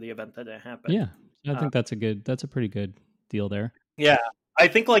 $10 for the event that didn't happen. Yeah, I think that's a pretty good deal there. Yeah, I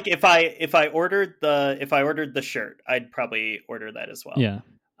think like if I ordered the shirt, I'd probably order that as well. Yeah.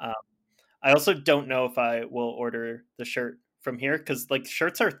 I also don't know if I will order the shirt from here because like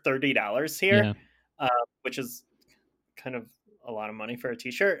shirts are $30 here, which is kind of a lot of money for a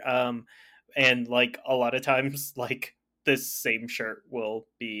t-shirt. And like a lot of times, like this same shirt will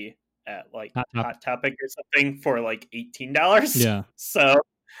be at like Hot Topic or something for like $18. Yeah. So,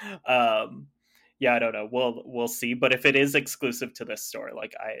 yeah, I don't know. We'll see. But if it is exclusive to this store,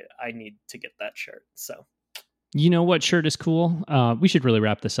 like I need to get that shirt. So. You know what shirt is cool? We should really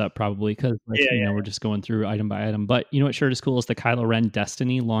wrap this up probably because we're just going through item by item. But you know what shirt is cool is the Kylo Ren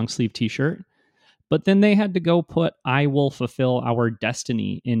Destiny long sleeve T-shirt. But then they had to go put "I will fulfill our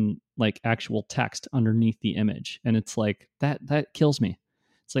destiny" in like actual text underneath the image, and it's like that kills me.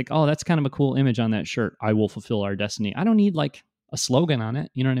 It's like, oh, that's kind of a cool image on that shirt. "I will fulfill our destiny." I don't need like a slogan on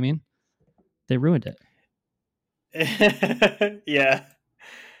it. You know what I mean? They ruined it. Yeah.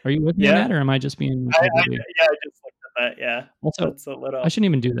 Are you with me on that, or am I just being? I just looked at that. Yeah. Also, that's a little. I shouldn't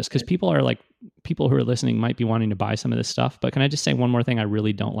even do this because people who are listening might be wanting to buy some of this stuff. But can I just say one more thing I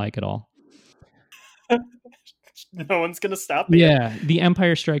really don't like at all? No one's gonna stop you. Yeah, the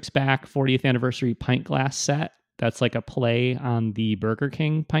Empire Strikes Back 40th anniversary pint glass set. That's like a play on the Burger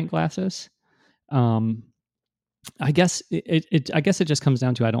King pint glasses. I guess it just comes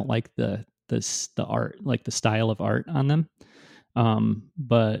down to I don't like the art, like the style of art on them.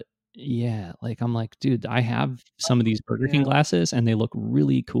 But yeah, like I'm like, dude, I have some of these Burger King glasses and they look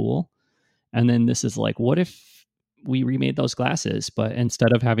really cool. And then this is like, what if we remade those glasses, but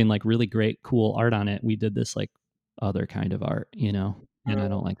instead of having like really great, cool art on it, we did this like other kind of art, and I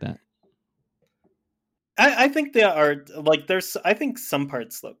don't like that. I think the art, like I think some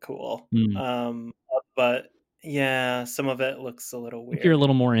parts look cool. But yeah, some of it looks a little weird. You're a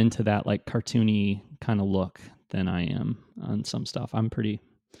little more into that like cartoony kind of look than I am on some stuff. I'm pretty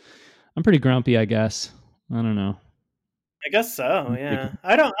grumpy, I guess. I don't know. I guess so. Yeah,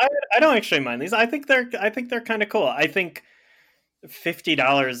 I don't actually mind these. I think they're kind of cool. I think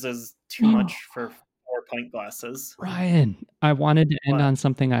 $50 is too much for 4 pint glasses. Ryan, I wanted to end on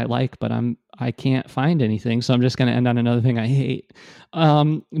something I like, but I can't find anything, so I'm just going to end on another thing I hate.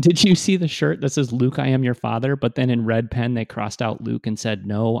 Did you see the shirt that says "Luke, I am your father," but then in red pen they crossed out Luke and said,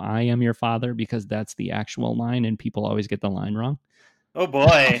 "No, I am your father," because that's the actual line, and people always get the line wrong. Oh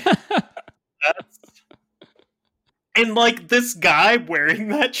boy. And like this guy wearing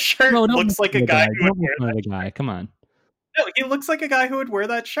that shirt looks like a guy who would wear that guy. Come on. No, he looks like a guy who would wear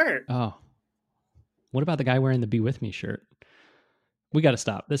that shirt. Oh. What about the guy wearing the "Be With Me" shirt? We got to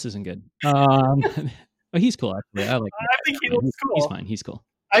stop. This isn't good. He's cool, actually. I like him. I think he looks cool. He's fine. He's cool.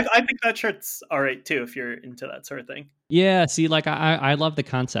 I think that shirt's all right, too, if you're into that sort of thing. Yeah, see, like, I love the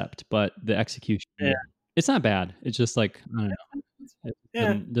concept, but the execution, it's not bad. It's just like, I don't know.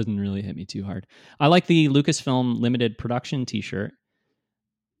 It doesn't really hit me too hard. I like the Lucasfilm limited production T-shirt.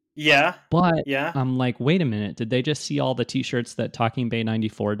 Yeah. But I'm like, wait a minute. Did they just see all the T-shirts that Talking Bay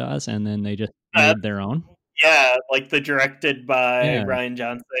 94 does, and then they just made their own? Yeah, like the directed by Ryan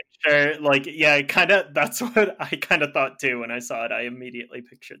Johnson shirt. Like, yeah, that's what I kind of thought too when I saw it. I immediately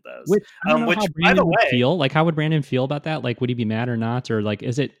pictured those. Which by the way, like, how would Brandon feel about that? Like, would he be mad or not? Or like,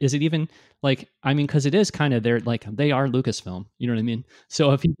 is it even like, I mean, because it is kind of, they're like, they are Lucasfilm. You know what I mean?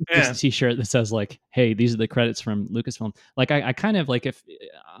 So if he gets a T-shirt that says like, "Hey, these are the credits from Lucasfilm," like, I kind of like, if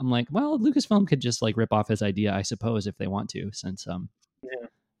I'm like, well, Lucasfilm could just like rip off his idea, I suppose, if they want to, since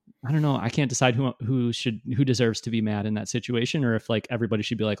I don't know. I can't decide who deserves to be mad in that situation, or if like everybody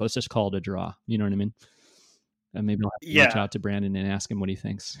should be like, let's just call it a draw. You know what I mean? And maybe I'll have to reach out to Brandon and ask him what he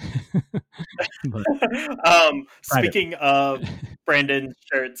thinks. Speaking of Brandon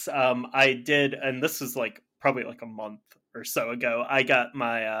shirts, I did, and this was like probably like a month or so ago. I got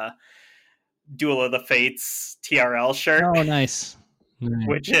my Duel of the Fates TRL shirt. Oh, nice.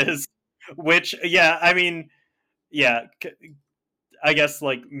 Which I mean, yeah. I guess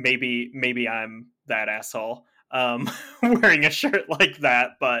like maybe I'm that asshole wearing a shirt like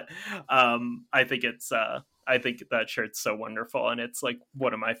that, but I think it's I think that shirt's so wonderful, and it's like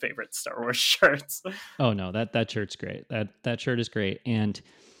one of my favorite Star Wars shirts. Oh no, that shirt's great. That shirt is great, and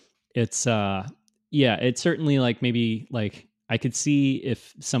it's yeah, it's certainly like maybe like I could see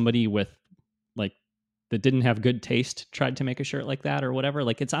if somebody with like that didn't have good taste tried to make a shirt like that or whatever.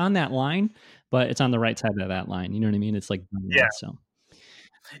 Like it's on that line, but it's on the right side of that line. You know what I mean? It's like Yeah, so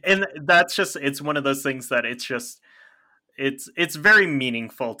and that's just it's one of those things that it's just it's very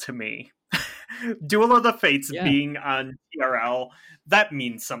meaningful to me. Duel of the Fates yeah. being on TRL, that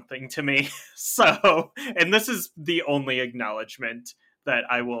means something to me. So, and this is the only acknowledgement that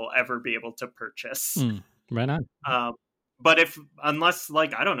I will ever be able to purchase. Right on. Um, but if, unless,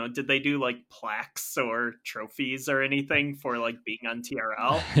 like, I don't know, did they do like plaques or trophies or anything for like being on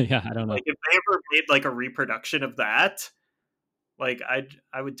TRL? Yeah, I don't know. Like, if they ever made like a reproduction of that, like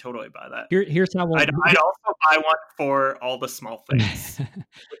I would totally buy that. Here's how we'll. I'd also buy one for All the Small Things,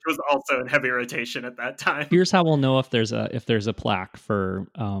 which was also in heavy rotation at that time. Here's how we'll know if there's a plaque for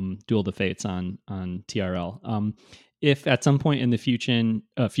Duel of the Fates on TRL. If at some point in the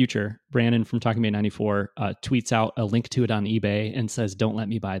future, Brandon from Talking About 94 tweets out a link to it on eBay and says, "Don't let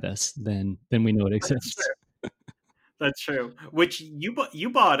me buy this," then we know it exists. That's true. Which you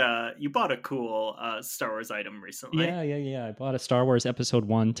bought a cool Star Wars item recently. Yeah. I bought a Star Wars Episode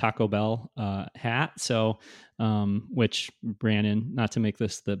 1 Taco Bell hat. So, which Brandon, not to make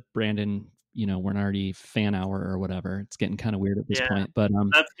this the Brandon, Wernardi fan hour or whatever. It's getting kind of weird at this point, but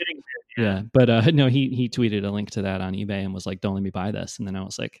that's getting weird. Yeah, but no, he tweeted a link to that on eBay and was like, "Don't let me buy this." And then I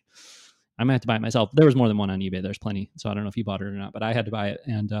was like, "I'm gonna have to buy it myself." There was more than one on eBay. There's plenty, so I don't know if he bought it or not, but I had to buy it,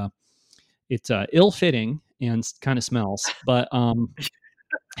 and it's ill-fitting and kind of smells, but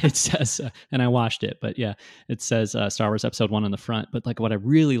it says, and I washed it, but yeah, it says Star Wars Episode 1 on the front. But like, what I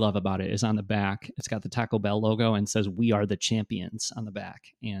really love about it is on the back, it's got the Taco Bell logo and says "We are the champions" on the back,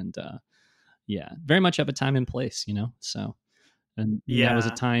 and yeah, very much of a time and place, so. And that was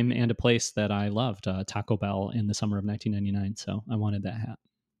a time and a place that I loved, Taco Bell in the summer of 1999. So I wanted that hat.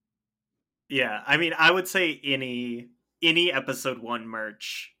 Yeah, I mean, I would say any Episode 1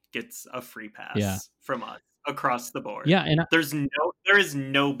 merch gets a free pass from us across the board. Yeah, and there is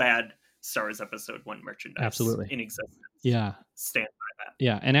no bad Star Wars Episode 1 merchandise absolutely in existence. Yeah, stand by that.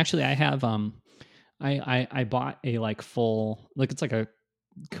 Yeah, and actually, I have I bought a like full, like it's like a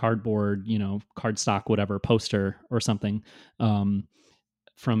cardboard, cardstock, whatever poster or something from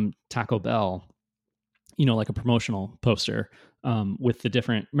Taco Bell, like a promotional poster with the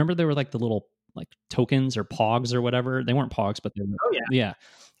different, remember there were like the little like tokens or pogs or whatever. They weren't pogs, but they were, yeah.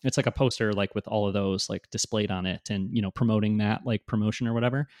 It's like a poster like with all of those like displayed on it and, promoting that like promotion or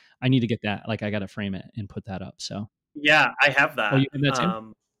whatever. I need to get that. Like I got to frame it and put that up. So yeah, I have that. Oh, you have that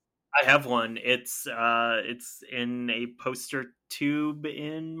too? I have one. It's in a poster tube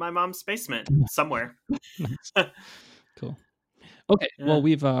in my mom's basement somewhere. Cool. Okay, well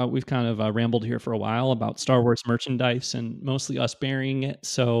we've kind of rambled here for a while about Star Wars merchandise and mostly us burying it.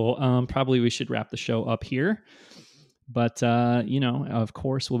 So probably we should wrap the show up here. But of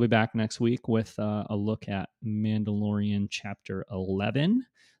course, we'll be back next week with a look at Mandalorian Chapter 11.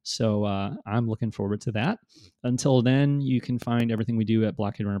 So I'm looking forward to that. Until then, you can find everything we do at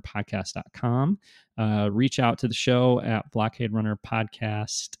blockaderunnerpodcast.com. Reach out to the show at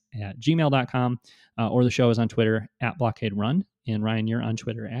blockaderunnerpodcast@gmail.com, or the show is on Twitter at blockaderun. And Ryan, you're on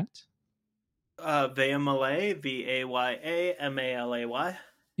Twitter at? Vaymalay, VAYAMALAY.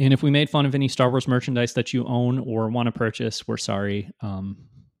 And if we made fun of any Star Wars merchandise that you own or want to purchase, we're sorry.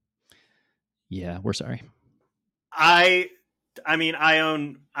 Yeah, we're sorry. I mean, I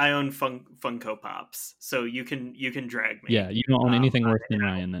own Funko Pops, so you can drag me. Yeah, you don't own anything worse than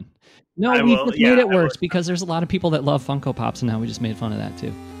Ryan then. No, we just made it worse because there's a lot of people that love Funko Pops, and now we just made fun of that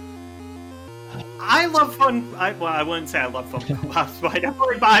too. I love I wouldn't say I love Funko Pops, but I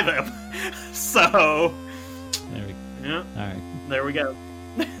definitely buy them. So there we go. Yeah. All right. There we go.